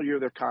final year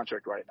of their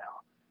contract right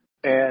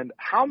now. And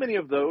how many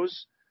of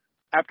those,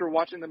 after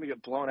watching them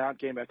get blown out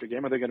game after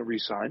game, are they going to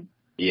re-sign?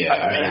 Yeah,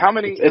 I mean, how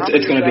many?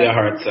 It's going to be a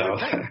hard sell.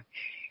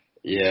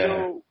 Yeah.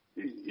 So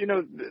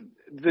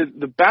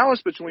the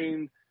balance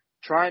between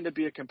trying to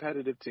be a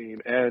competitive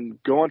team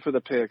and going for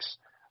the picks,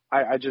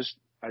 I just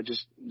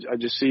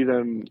see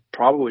them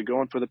probably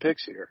going for the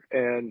picks here,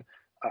 and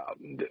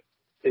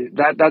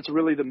that's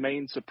really the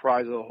main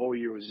surprise of the whole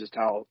year was just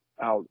how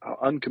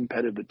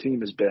uncompetitive the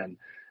team has been,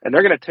 and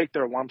they're going to take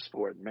their lumps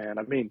for it, man.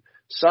 I mean,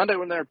 Sunday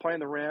when they were playing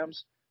the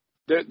Rams,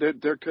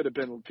 there could have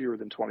been fewer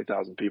than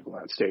 20,000 people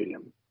in that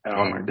stadium.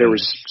 There were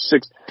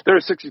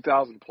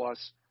 60,000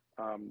 plus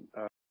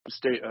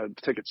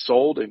tickets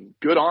sold, and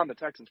good on the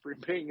Texans for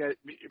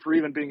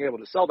even being able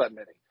to sell that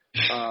many.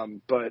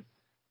 But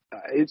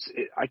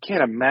I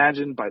can't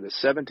imagine by the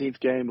 17th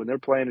game when they're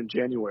playing in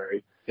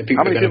January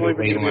how many people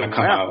even want to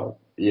come out.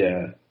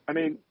 Yeah, I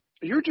mean,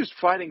 you're just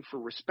fighting for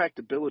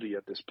respectability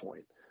at this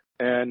point,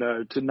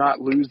 and to not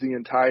lose the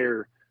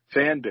entire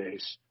fan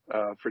base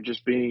for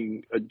just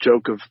being a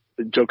joke of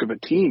a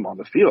team on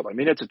the field. I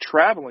mean, it's a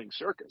traveling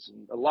circus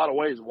in a lot of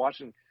ways,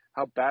 watching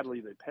how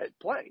badly they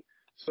play.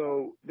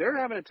 So they're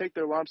having to take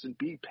their lumps and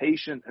be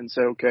patient and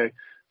say, okay,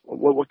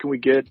 what can we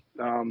get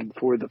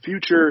for the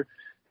future?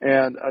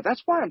 And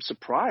that's why I'm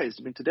surprised.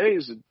 I mean, today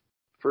is the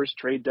first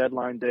trade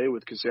deadline day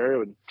with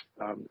Caserio and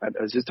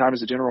as his time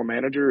as a general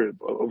manager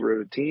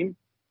over a team.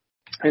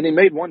 And he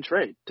made one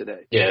trade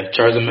today. Yeah,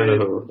 Charles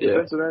Omenihu.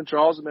 Defensive end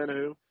Charles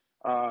Omenihu,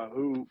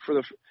 who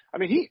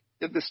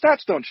the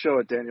stats don't show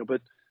it, Daniel,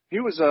 but he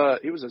was a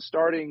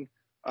starting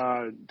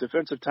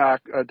defensive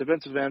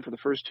end for the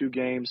first 2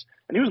 games,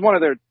 and he was one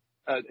of their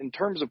in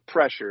terms of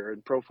pressure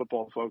and Pro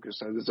Football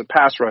Focus as a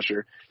pass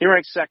rusher, he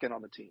ranked 2nd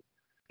on the team.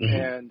 Mm-hmm.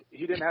 And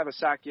he didn't have a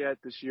sack yet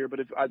this year, but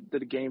if I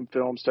did a game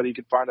film study, you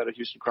can find that at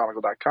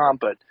HoustonChronicle.com.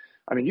 But,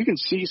 I mean, you can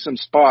see some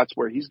spots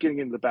where he's getting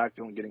into the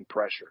backfield and getting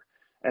pressure.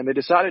 And they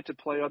decided to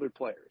play other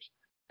players.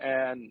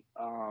 And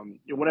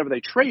whenever they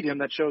trade him,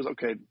 that shows,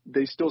 okay,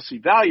 they still see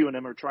value in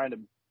him or try to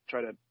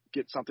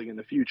get something in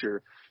the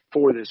future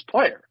for this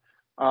player.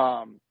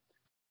 But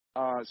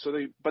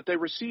they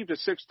received a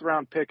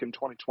 6th-round pick in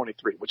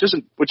 2023, which is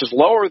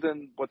lower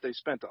than what they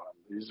spent on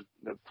him. He's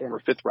a former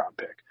 5th-round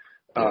pick.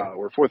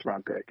 Or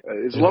 4th-round pick.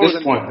 Is lower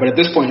than but at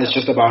this point, it's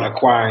just about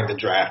acquiring the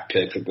draft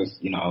picks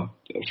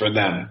for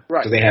them,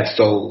 because they have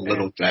so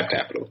little draft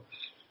capital.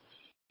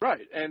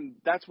 Right, and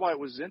that's why it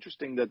was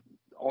interesting that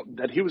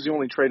he was the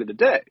only trade of the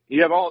day.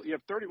 You have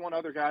 31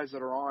 other guys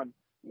that are on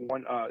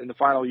one in the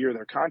final year of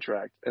their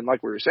contract, and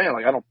like we were saying,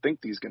 I don't think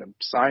he's going to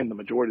sign the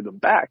majority of them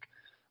back.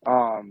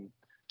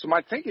 So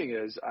my thinking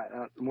is,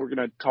 we're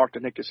going to talk to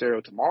Nick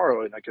Caserio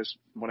tomorrow, and I guess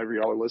whenever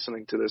y'all are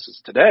listening to this is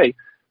today.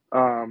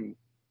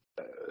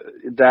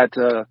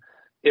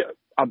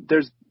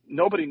 There's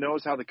nobody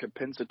knows how the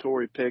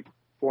compensatory pick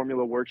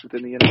formula works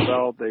within the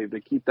NFL.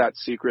 They keep that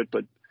secret,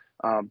 but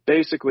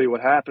basically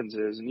what happens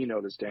is, and you know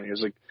this, Danny,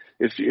 is like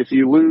if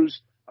you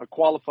lose a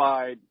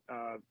qualified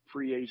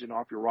free agent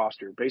off your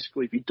roster,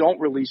 basically if you don't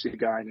release a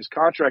guy and his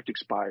contract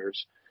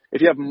expires,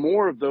 if you have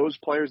more of those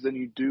players than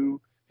you do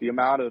the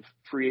amount of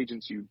free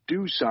agents you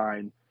do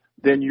sign,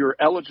 then you're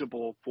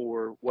eligible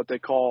for what they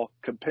call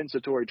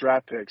compensatory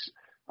draft picks.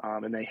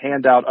 And they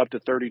hand out up to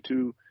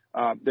 32.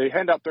 They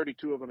hand out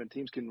 32 of them, and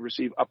teams can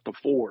receive up to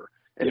 4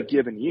 in a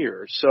given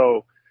year.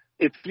 So,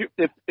 if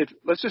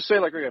let's just say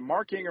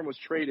Mark Ingram was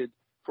traded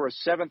for a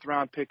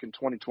 7th-round pick in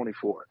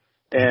 2024,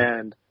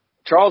 and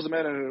Charles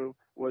Omenihu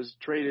was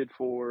traded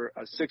for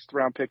a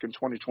 6th-round pick in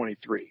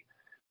 2023,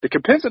 the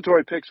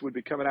compensatory picks would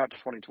be coming out to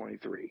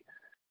 2023.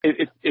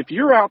 If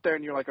you're out there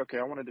and you're like, okay,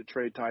 I wanted to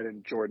trade tight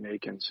end Jordan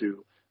Akins,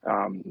 who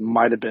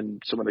might have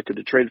been someone that could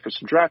have traded for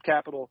some draft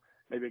capital.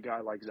 Maybe a guy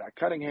like Zach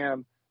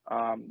Cunningham,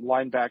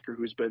 linebacker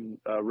who's been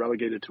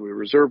relegated to a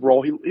reserve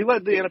role. He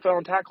led the NFL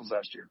in tackles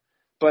last year.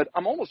 But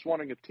I'm almost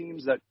wondering if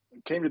teams that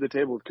came to the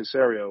table with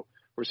Caserio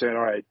were saying,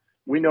 all right,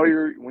 we know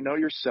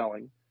you're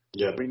selling.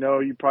 Yeah. We know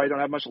you probably don't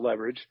have much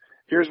leverage.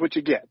 Here's what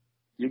you get.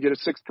 You get a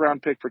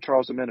 6th-round pick for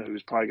Charles Omenihu,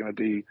 who's probably going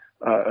to be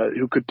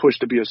who could push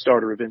to be a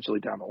starter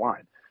eventually down the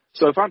line.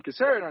 So if I'm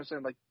Caserio, I'm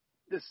saying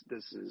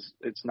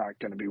it's not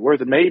going to be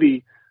worth it.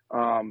 Maybe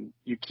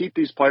you keep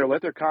these players,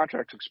 let their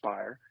contracts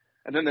expire.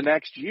 And then the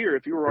next year,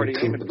 if you were already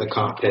aiming for the the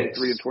comp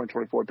 2023 and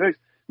 2024 picks,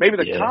 maybe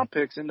the comp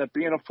picks end up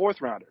being a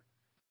 4th rounder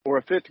or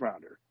a 5th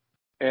rounder.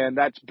 And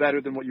that's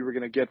better than what you were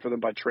going to get for them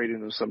by trading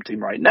them to some team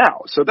right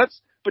now. So but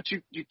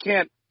you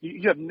can't,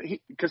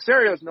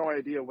 Caserio has no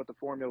idea what the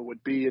formula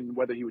would be and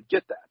whether he would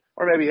get that.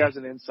 Or maybe he has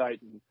an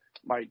insight and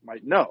might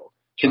know.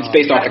 It's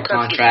based off the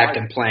contract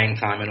and playing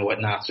time and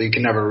whatnot, so you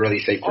can never really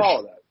say for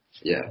all of that.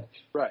 Yeah.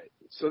 Right.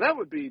 So that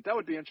would be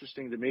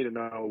interesting to me to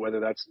know whether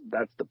that's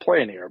the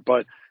plan here.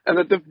 But and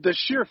the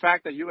sheer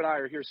fact that you and I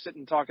are here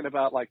sitting talking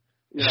about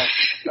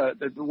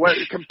the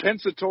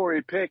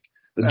compensatory pick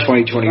the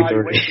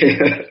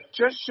 2023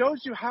 just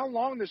shows you how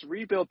long this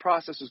rebuild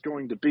process is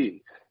going to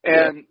be.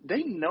 And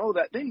they know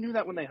that. They knew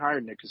that when they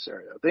hired Nick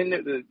Caserio. They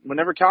knew that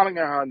whenever Calvin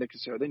hired Nick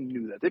Caserio, they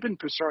knew that. They've been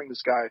pursuing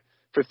this guy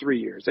for 3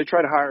 years. They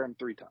tried to hire him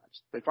 3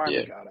 times. They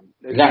finally got him.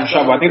 They got in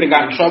trouble. I think they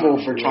got in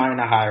trouble for trying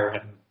to hire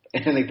him.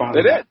 And they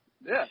finally did.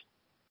 Yeah.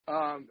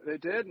 They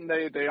did, and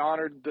they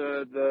honored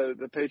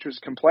the Patriots'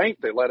 complaint.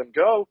 They let him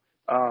go.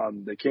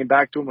 They came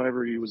back to him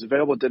whenever he was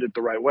available, did it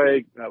the right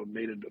way,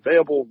 made it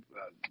available.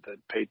 The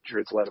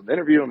Patriots let him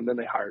interview him, and then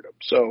they hired him.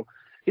 So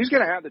he's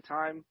going to have the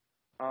time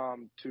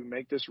to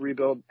make this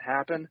rebuild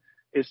happen.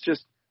 It's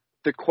just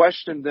the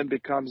question then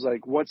becomes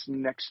like, what's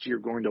next year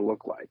going to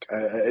look like?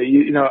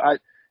 And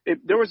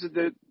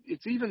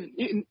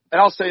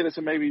I'll say this,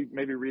 and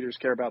maybe readers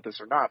care about this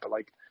or not, but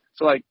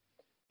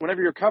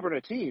whenever you're covering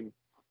a team,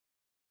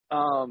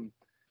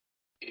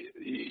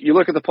 you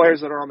look at the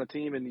players that are on the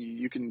team, and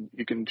you can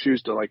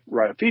choose to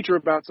write a feature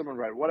about someone,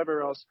 write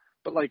whatever else.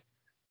 But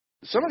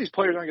some of these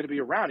players aren't going to be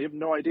around. You have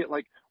no idea.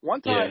 One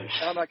time, and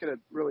I'm not going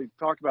to really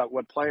talk about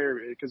what player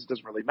because it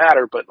doesn't really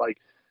matter. But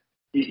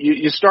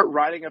you start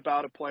writing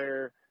about a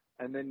player,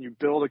 and then you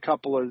build a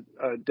couple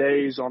of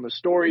days on the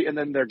story, and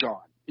then they're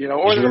gone.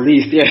 Or they're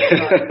released.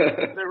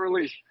 They're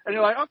released, and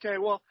you're like, okay,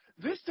 well,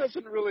 this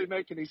doesn't really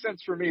make any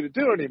sense for me to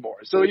do anymore.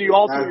 So you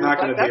also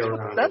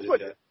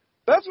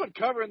that's what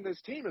covering this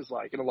team is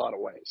like in a lot of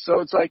ways. So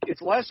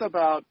it's less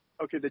about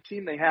the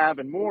team they have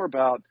and more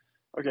about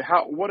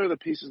what are the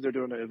pieces they're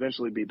doing to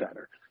eventually be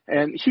better.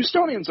 And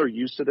Houstonians are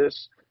used to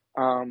this.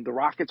 The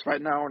Rockets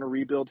right now are in a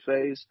rebuild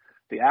phase.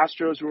 The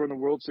Astros who are in the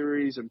World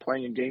Series and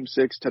playing in Game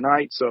 6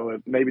 tonight. So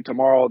maybe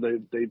tomorrow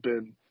they've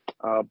been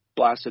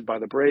blasted by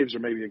the Braves, or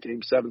maybe a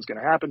Game 7 is going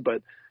to happen.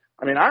 But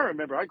I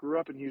remember I grew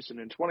up in Houston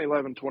in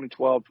 2011,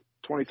 2012,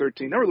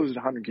 2013. They were losing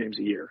 100 games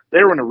a year.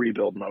 They were in a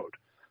rebuild mode.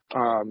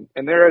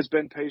 And there has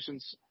been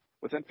patience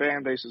within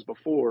fan bases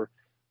before,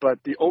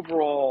 but the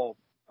overall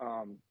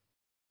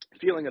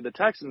feeling of the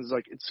Texans is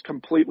it's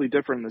completely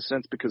different in the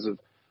sense because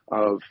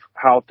of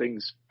how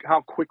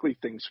quickly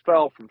things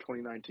fell from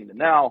 2019 to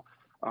now.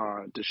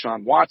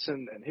 Deshaun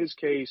Watson and his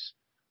case,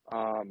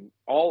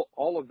 all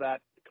of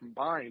that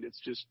combined, it's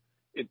just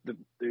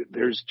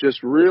there's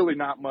just really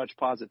not much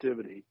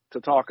positivity to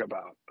talk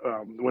about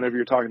whenever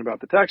you're talking about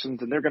the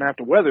Texans, and they're going to have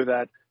to weather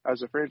that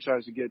as a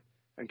franchise to get.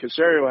 And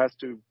Caserio has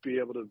to be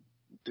able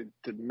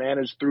to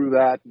manage through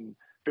that and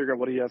figure out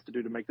what he has to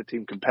do to make the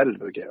team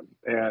competitive again.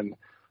 And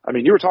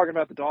you were talking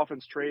about the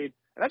Dolphins trade,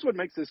 and that's what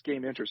makes this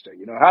game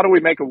interesting. How do we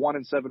make a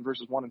 1-7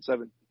 versus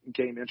 1-7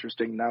 game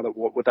interesting now that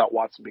without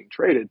Watson being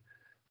traded?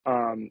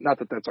 Not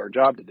that that's our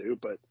job to do,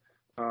 but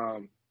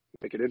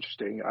make it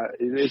interesting.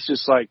 It's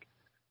just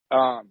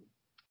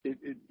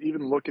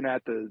even looking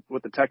at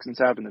what the Texans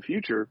have in the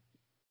future.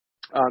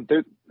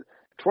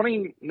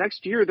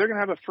 Next year they're going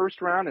to have a 1st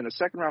round and a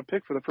 2nd round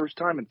pick for the first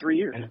time in 3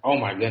 years. And, oh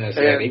my goodness,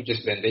 they've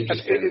just been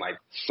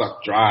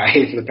sucked dry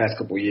for the past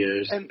couple of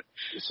years. And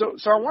so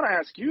I want to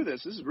ask you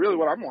this. This is really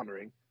what I'm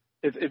wondering.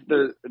 If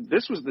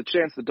this was the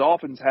chance the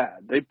Dolphins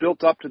had, they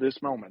built up to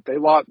this moment.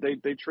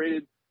 They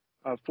traded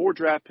 4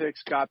 draft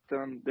picks, got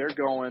them. They're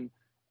going,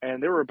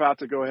 and they were about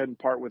to go ahead and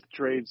part with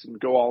trades and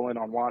go all in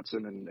on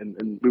Watson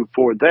and move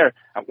forward there.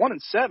 At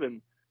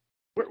 1-7,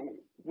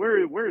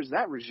 where is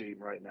that regime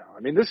right now?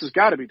 This has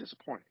got to be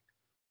disappointing.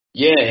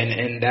 Yeah,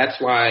 and that's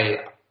why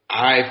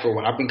I've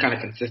been kind of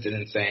consistent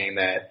in saying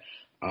that,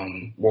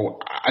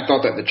 I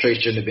thought that the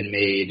trade shouldn't have been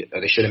made.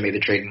 They should have made the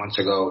trade months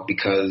ago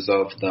because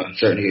of the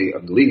uncertainty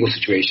of the legal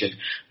situation.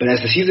 But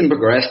as the season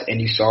progressed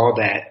and you saw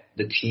that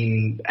the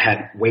team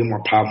had way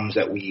more problems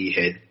that we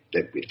had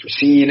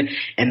foreseen,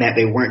 and that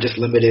they weren't just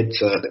limited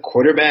to the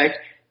quarterback,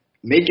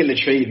 making the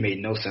trade made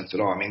no sense at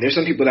all. There's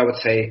some people that would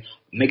say,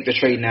 make the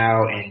trade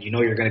now and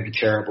you're going to be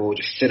terrible.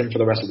 Just sit him for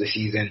the rest of the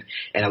season,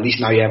 and at least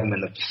now you have him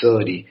in the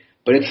facility.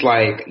 But it's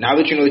now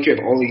that you know that you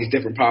have all these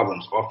different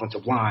problems,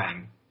 offensive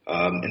line,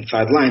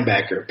 inside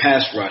linebacker,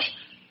 pass rush,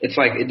 it's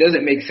it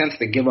doesn't make sense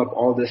to give up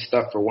all this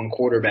stuff for one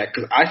quarterback.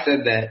 Because I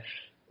said that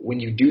when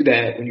you do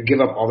that, when you give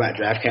up all that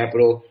draft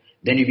capital,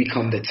 then you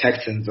become the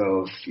Texans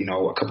of,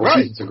 a couple of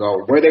seasons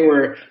ago, where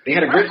they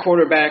had a great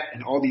quarterback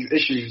and all these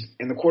issues,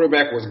 and the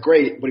quarterback was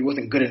great, but he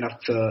wasn't good enough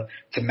to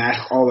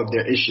mask all of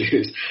their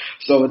issues.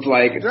 So it's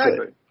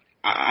exactly.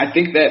 I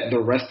think that the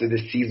rest of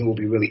this season will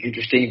be really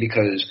interesting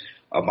because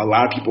a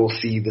lot of people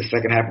see the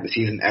second half of the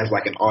season as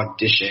an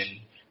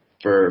audition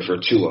for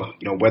Tua.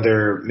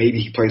 Whether maybe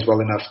he plays well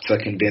enough to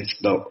convince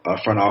the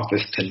front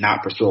office to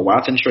not pursue a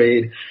Watson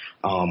trade.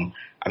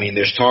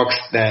 There's talks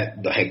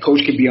that the head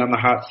coach could be on the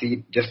hot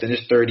seat just in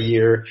his third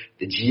year.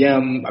 The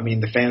GM,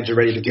 the fans are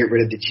ready to get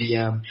rid of the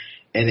GM.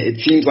 And it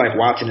seems like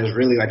Watson is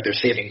really like their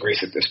saving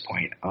grace at this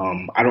point.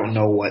 I don't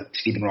know what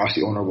Stephen Ross,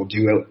 the owner, will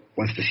do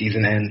once the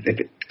season ends. If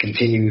it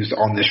continues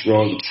on this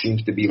road, it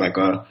seems to be like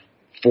a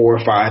 4 or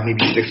 5,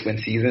 maybe 6-win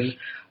season.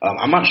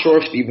 I'm not sure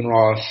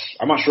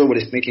what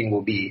his thinking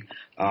will be.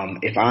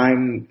 If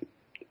I'm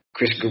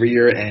Chris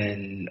Greer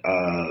and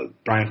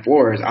Brian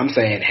Flores, I'm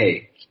saying,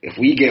 hey,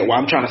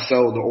 I'm trying to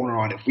sell the owner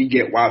on, if we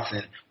get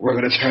Watson, we're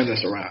going to turn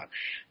this around.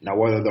 Now,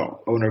 whether the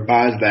owner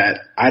buys that,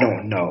 I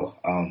don't know.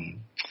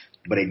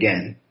 But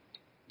again,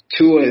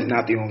 Tua is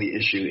not the only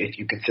issue if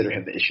you consider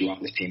him the issue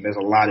on this team. There's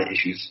a lot of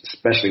issues,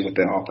 especially with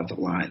the offensive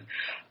line.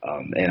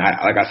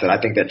 Like I said, I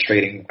think that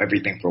trading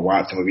everything for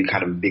Watson would be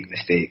kind of a big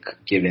mistake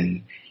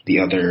given the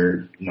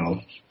other,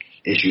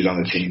 issues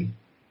on the team.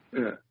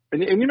 Yeah.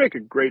 And you make a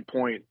great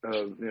point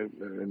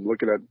in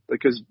looking at,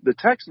 because the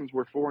Texans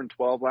were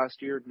 4-12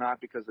 last year,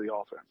 not because of the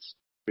offense.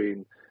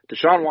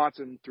 Deshaun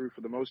Watson threw for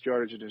the most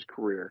yardage in his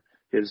career.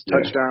 His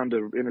touchdown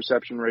to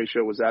interception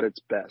ratio was at its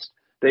best.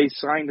 They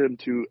signed him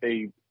to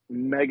a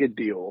mega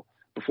deal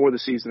before the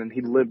season, and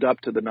he lived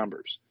up to the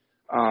numbers.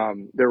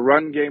 Their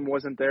run game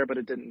wasn't there, but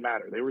it didn't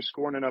matter. They were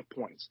scoring enough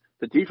points.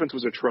 The defense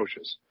was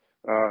atrocious.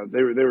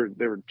 They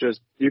were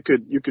just, you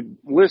could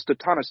list a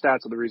ton of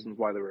stats of the reasons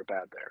why they were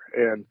bad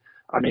there. And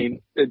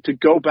to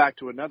go back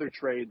to another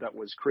trade that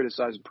was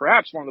criticized,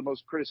 perhaps one of the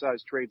most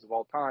criticized trades of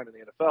all time in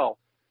the NFL,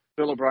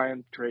 Bill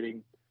O'Brien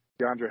trading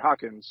DeAndre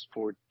Hopkins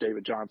for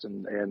David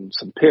Johnson and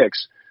some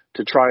picks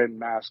to try and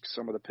mask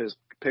some of the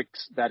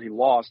picks that he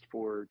lost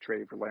for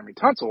trading for Laremy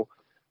Tunsil.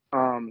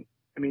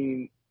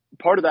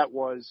 Part of that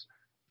was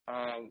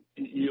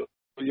you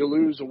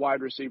lose a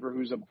wide receiver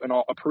who's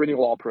a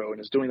perennial All-Pro and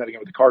is doing that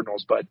again with the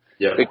Cardinals. But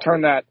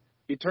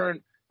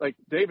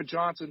David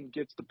Johnson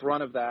gets the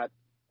brunt of that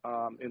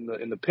in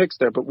the picks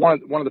there. But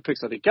one of the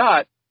picks that they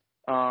got,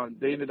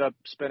 they ended up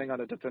spending on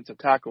a defensive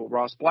tackle,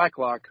 Ross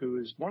Blacklock, who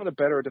is one of the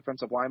better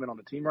defensive linemen on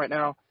the team right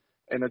now.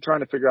 And they're trying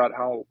to figure out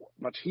how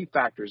much he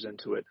factors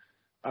into it.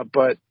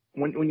 But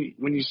when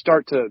you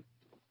start to,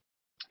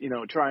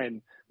 try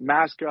and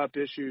mask up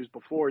issues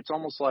before, it's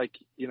almost like,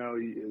 you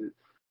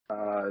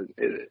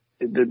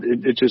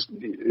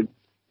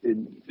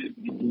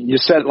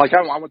said, like,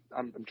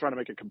 I'm trying to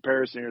make a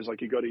comparison here. It's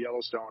like you go to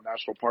Yellowstone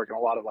National Park and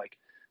a lot of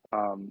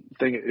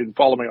and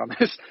follow me on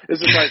this.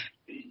 It's just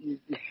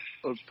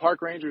like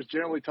park rangers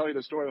generally tell you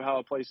the story of how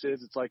a place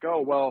is. It's like,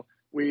 oh, well,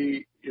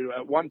 we,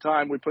 at one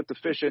time we put the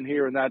fish in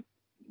here and that,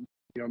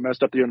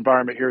 messed up the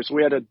environment here. So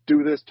we had to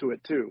do this to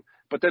it too.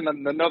 But then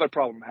another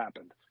problem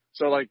happened.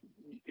 So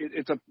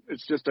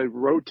it's just a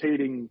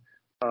rotating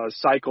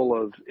cycle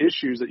of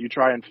issues that you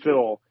try and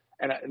fill.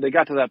 And they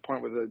got to that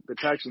point with the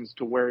Texans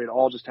to where it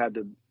all had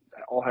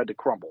to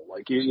crumble.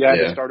 Like you had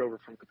to start over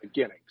from the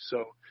beginning.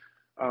 So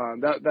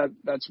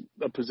that's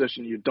a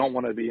position you don't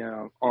want to be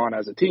on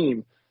as a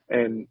team.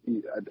 And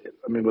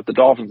with the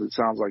Dolphins, it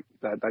sounds like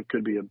that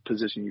could be a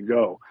position you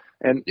go.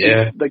 And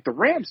like the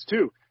Rams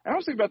too. I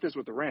was thinking about this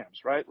with the Rams,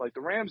 right? Like the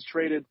Rams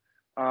traded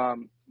a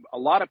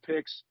lot of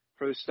picks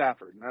for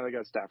Stafford. Now they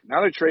got Stafford.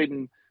 Now they're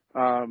trading,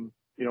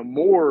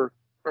 more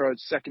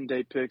second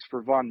day picks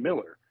for Von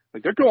Miller.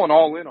 Like they're going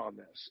all in on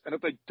this. And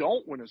if they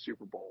don't win a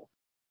Super Bowl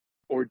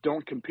or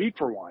don't compete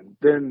for one,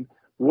 then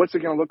what's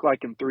it going to look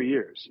like in 3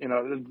 years?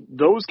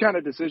 Those kind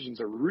of decisions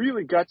are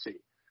really gutsy.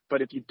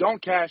 But if you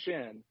don't cash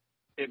in,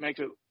 it makes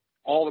it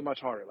all the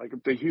much harder. Like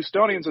the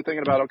Houstonians are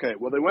thinking about, okay,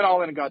 well, they went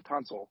all in and got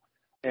Tunsil,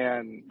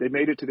 and they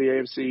made it to the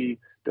AFC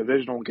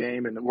divisional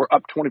game, and we're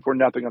up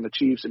 24-0 on the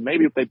Chiefs. And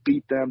maybe if they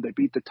beat them, they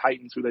beat the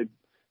Titans, who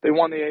they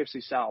won the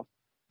AFC South,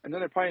 and then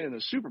they're playing in the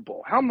Super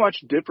Bowl. How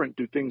much different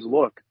do things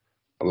look?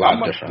 A lot How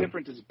much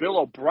different does Bill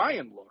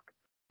O'Brien look?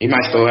 He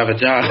might still have a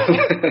job.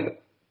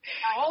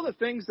 All the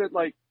things that,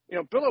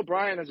 Bill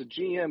O'Brien as a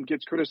GM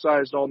gets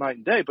criticized all night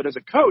and day, but as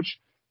a coach,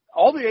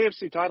 all the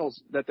AFC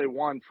titles that they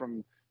won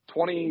from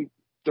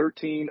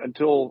 2013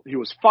 until he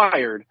was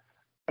fired,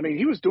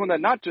 he was doing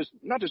that not just.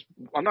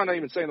 I'm not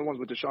even saying the ones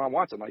with Deshaun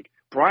Watson, like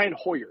Brian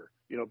Hoyer,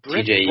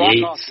 TJ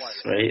Yates,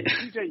 right?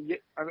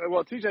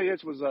 TJ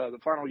Yates was the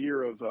final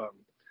year of.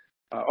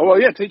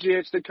 TJ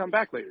Yates did come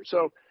back later.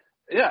 So,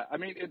 yeah,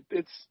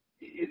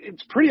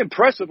 it's pretty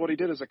impressive what he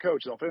did as a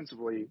coach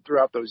offensively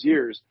throughout those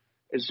years.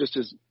 It's just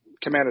his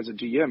command as a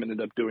GM ended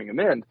up doing in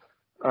the end.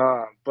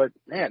 But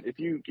man, if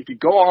you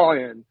go all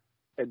in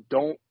and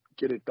don't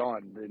get it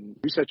done, then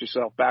you set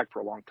yourself back for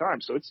a long time.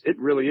 So it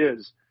really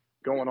is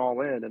going all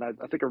in. And I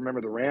think I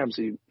remember the Rams,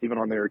 even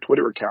on their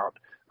Twitter account,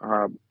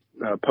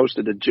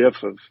 posted a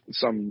GIF of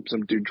some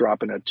dude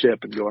dropping a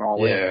chip and going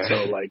all in.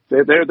 So like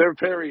they're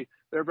very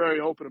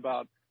open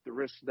about the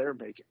risks they're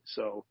making.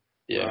 So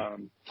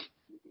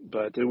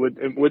but it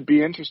would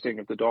be interesting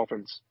if the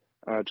Dolphins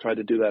tried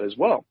to do that as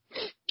well,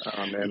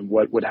 and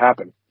what would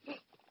happen.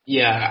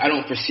 Yeah, I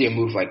don't foresee a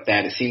move like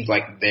that. It seems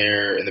like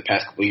in the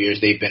past couple of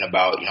years, they've been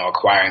about,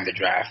 acquiring the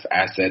draft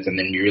assets and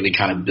then you really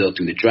kind of build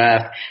through the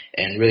draft.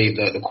 And really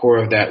the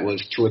core of that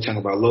was Tua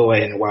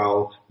Tagovailoa. And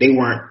while they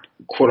weren't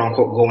quote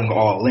unquote going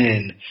all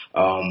in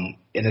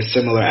a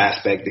similar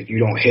aspect, if you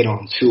don't hit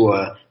on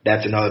Tua,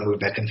 that's another move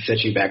that can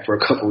set you back for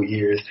a couple of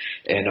years.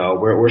 And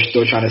we're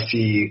still trying to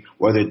see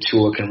whether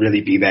Tua can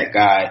really be that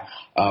guy.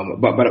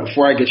 But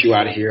before I get you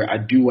out of here, I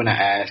do want to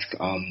ask,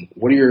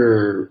 what are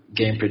your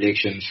game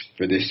predictions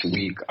for this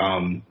week?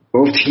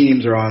 Both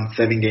teams are on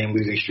 7-game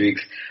losing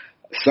streaks.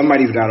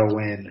 Somebody's got to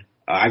win.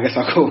 I guess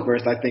I'll go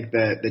first. I think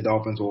that the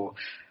Dolphins will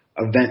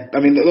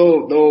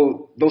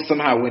they'll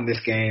somehow win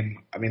this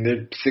game. I mean,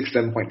 they're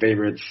 6-7 point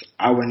favorites.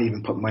 I wouldn't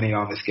even put money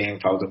on this game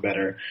if I was a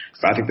bettor.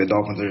 So I think the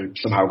Dolphins are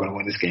somehow going to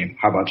win this game.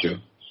 How about you?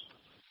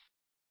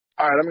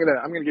 All right,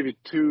 I'm gonna give you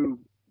two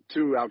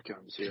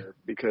outcomes here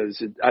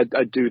because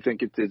I do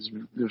think it is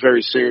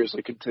very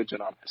seriously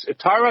contingent on this. If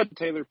Tyrod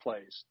Taylor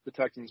plays, the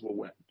Texans will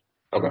win.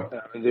 Okay.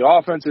 The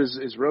offense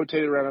is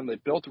rotated around him. They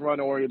built a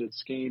run-oriented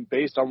scheme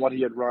based on what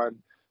he had run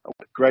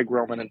with Greg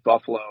Roman in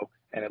Buffalo,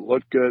 and it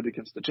looked good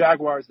against the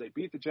Jaguars. They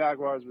beat the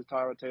Jaguars with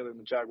Tyrod Taylor, and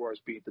the Jaguars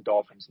beat the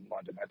Dolphins in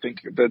London. I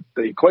think that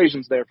the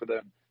equation's there for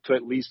them to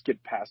at least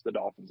get past the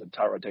Dolphins and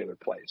Tyrod Taylor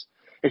plays.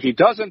 If he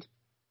doesn't,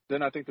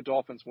 then I think the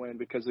Dolphins win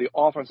because the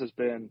offense has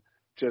been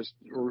just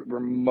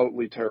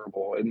remotely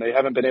terrible, and they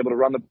haven't been able to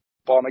run the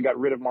ball, and they got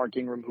rid of Mark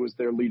Ingram, who was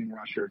their leading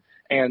rusher.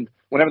 And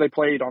whenever they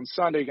played on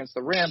Sunday against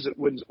the Rams, it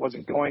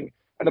wasn't going.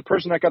 And the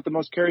person that got the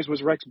most carries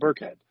was Rex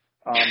Burkhead,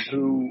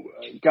 who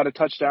got a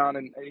touchdown,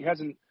 and he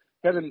hasn't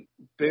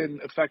been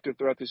effective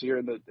throughout this year.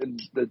 And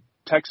the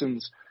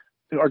Texans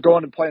are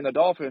going and playing the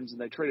Dolphins,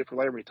 and they traded for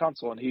Laremy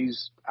Tunsil, and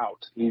he's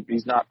out.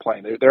 He's not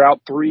playing. They're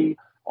out 3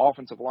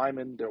 offensive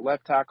linemen. Their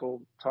left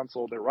tackle,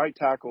 Tunsil, their right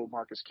tackle,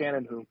 Marcus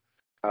Cannon, who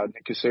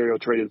Nick Caserio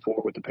traded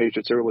for with the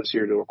Patriots earlier this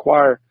year to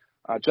acquire.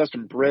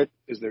 Justin Britt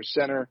is their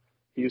center.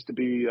 He used to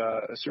be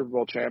a Super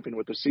Bowl champion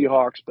with the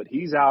Seahawks, but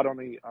he's out on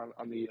the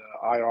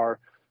IR.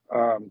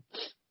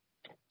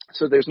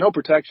 So there's no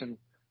protection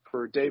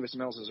for Davis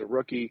Mills as a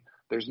rookie.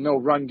 There's no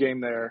run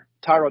game there.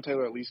 Tyrod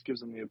Taylor at least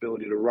gives them the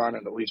ability to run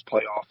and at least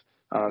play off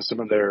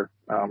some of their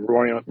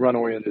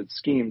run-oriented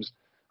schemes.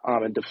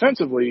 And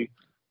defensively,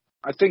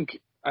 I think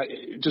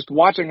just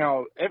watching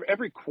how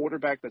every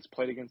quarterback that's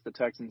played against the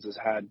Texans has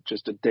had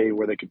just a day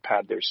where they could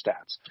pad their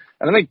stats.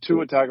 And I think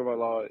Tua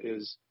Tagovailoa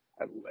is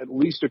at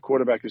least a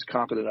quarterback who's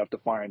competent enough to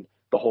find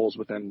the holes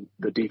within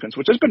the defense,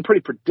 which has been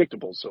pretty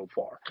predictable so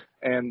far.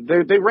 And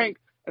they rank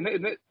 – and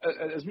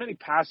as many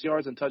pass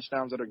yards and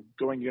touchdowns that are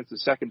going against the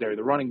secondary,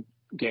 the running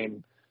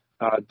game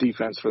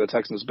defense for the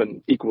Texans has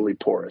been equally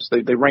porous.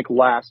 They rank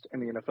last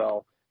in the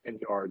NFL in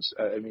yards.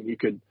 I mean, you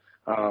could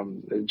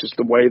just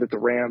the way that the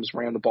Rams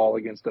ran the ball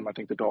against them, I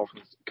think the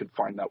Dolphins could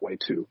find that way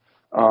too.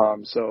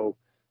 That's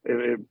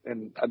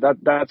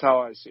how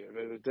I see it.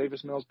 If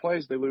Davis Mills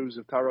plays, they lose.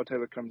 If Tyrod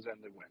Taylor comes in,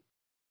 they win.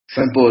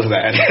 Simple as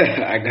that.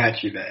 I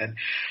got you, man.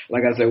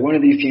 Like I said, one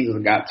of these teams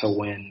has got to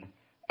win.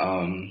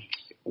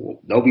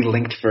 They'll be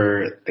linked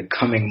for the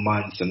coming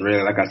months, and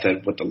really, like I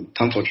said, with the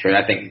Tunsil trade,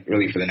 I think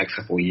really for the next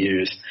couple of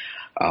years.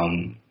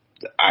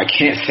 I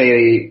can't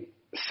say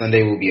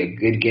Sunday will be a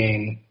good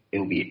game. It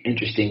will be an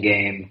interesting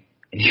game,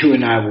 and you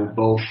and I will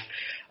both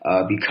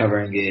be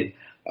covering it.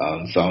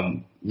 So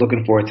I'm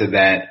looking forward to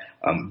that.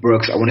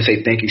 Brooks, I want to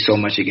say thank you so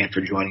much again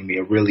for joining me.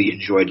 I really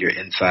enjoyed your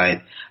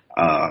insight.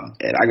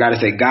 And I got to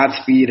say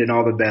Godspeed and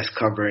all the best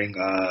covering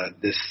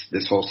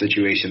this whole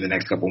situation the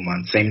next couple of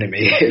months. Same to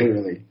me,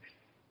 really.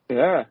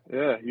 Yeah,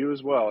 you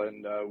as well.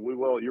 And we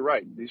will. You're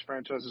right. These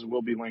franchises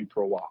will be linked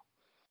for a while.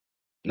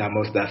 No,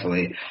 most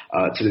definitely.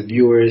 To the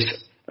viewers,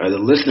 or the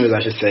listeners,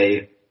 I should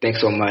say,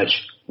 thanks so much.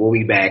 We'll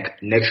be back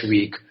next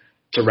week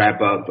to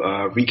wrap up,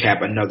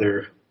 recap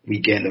another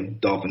weekend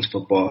of Dolphins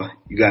football.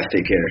 You guys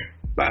take care.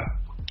 Bye.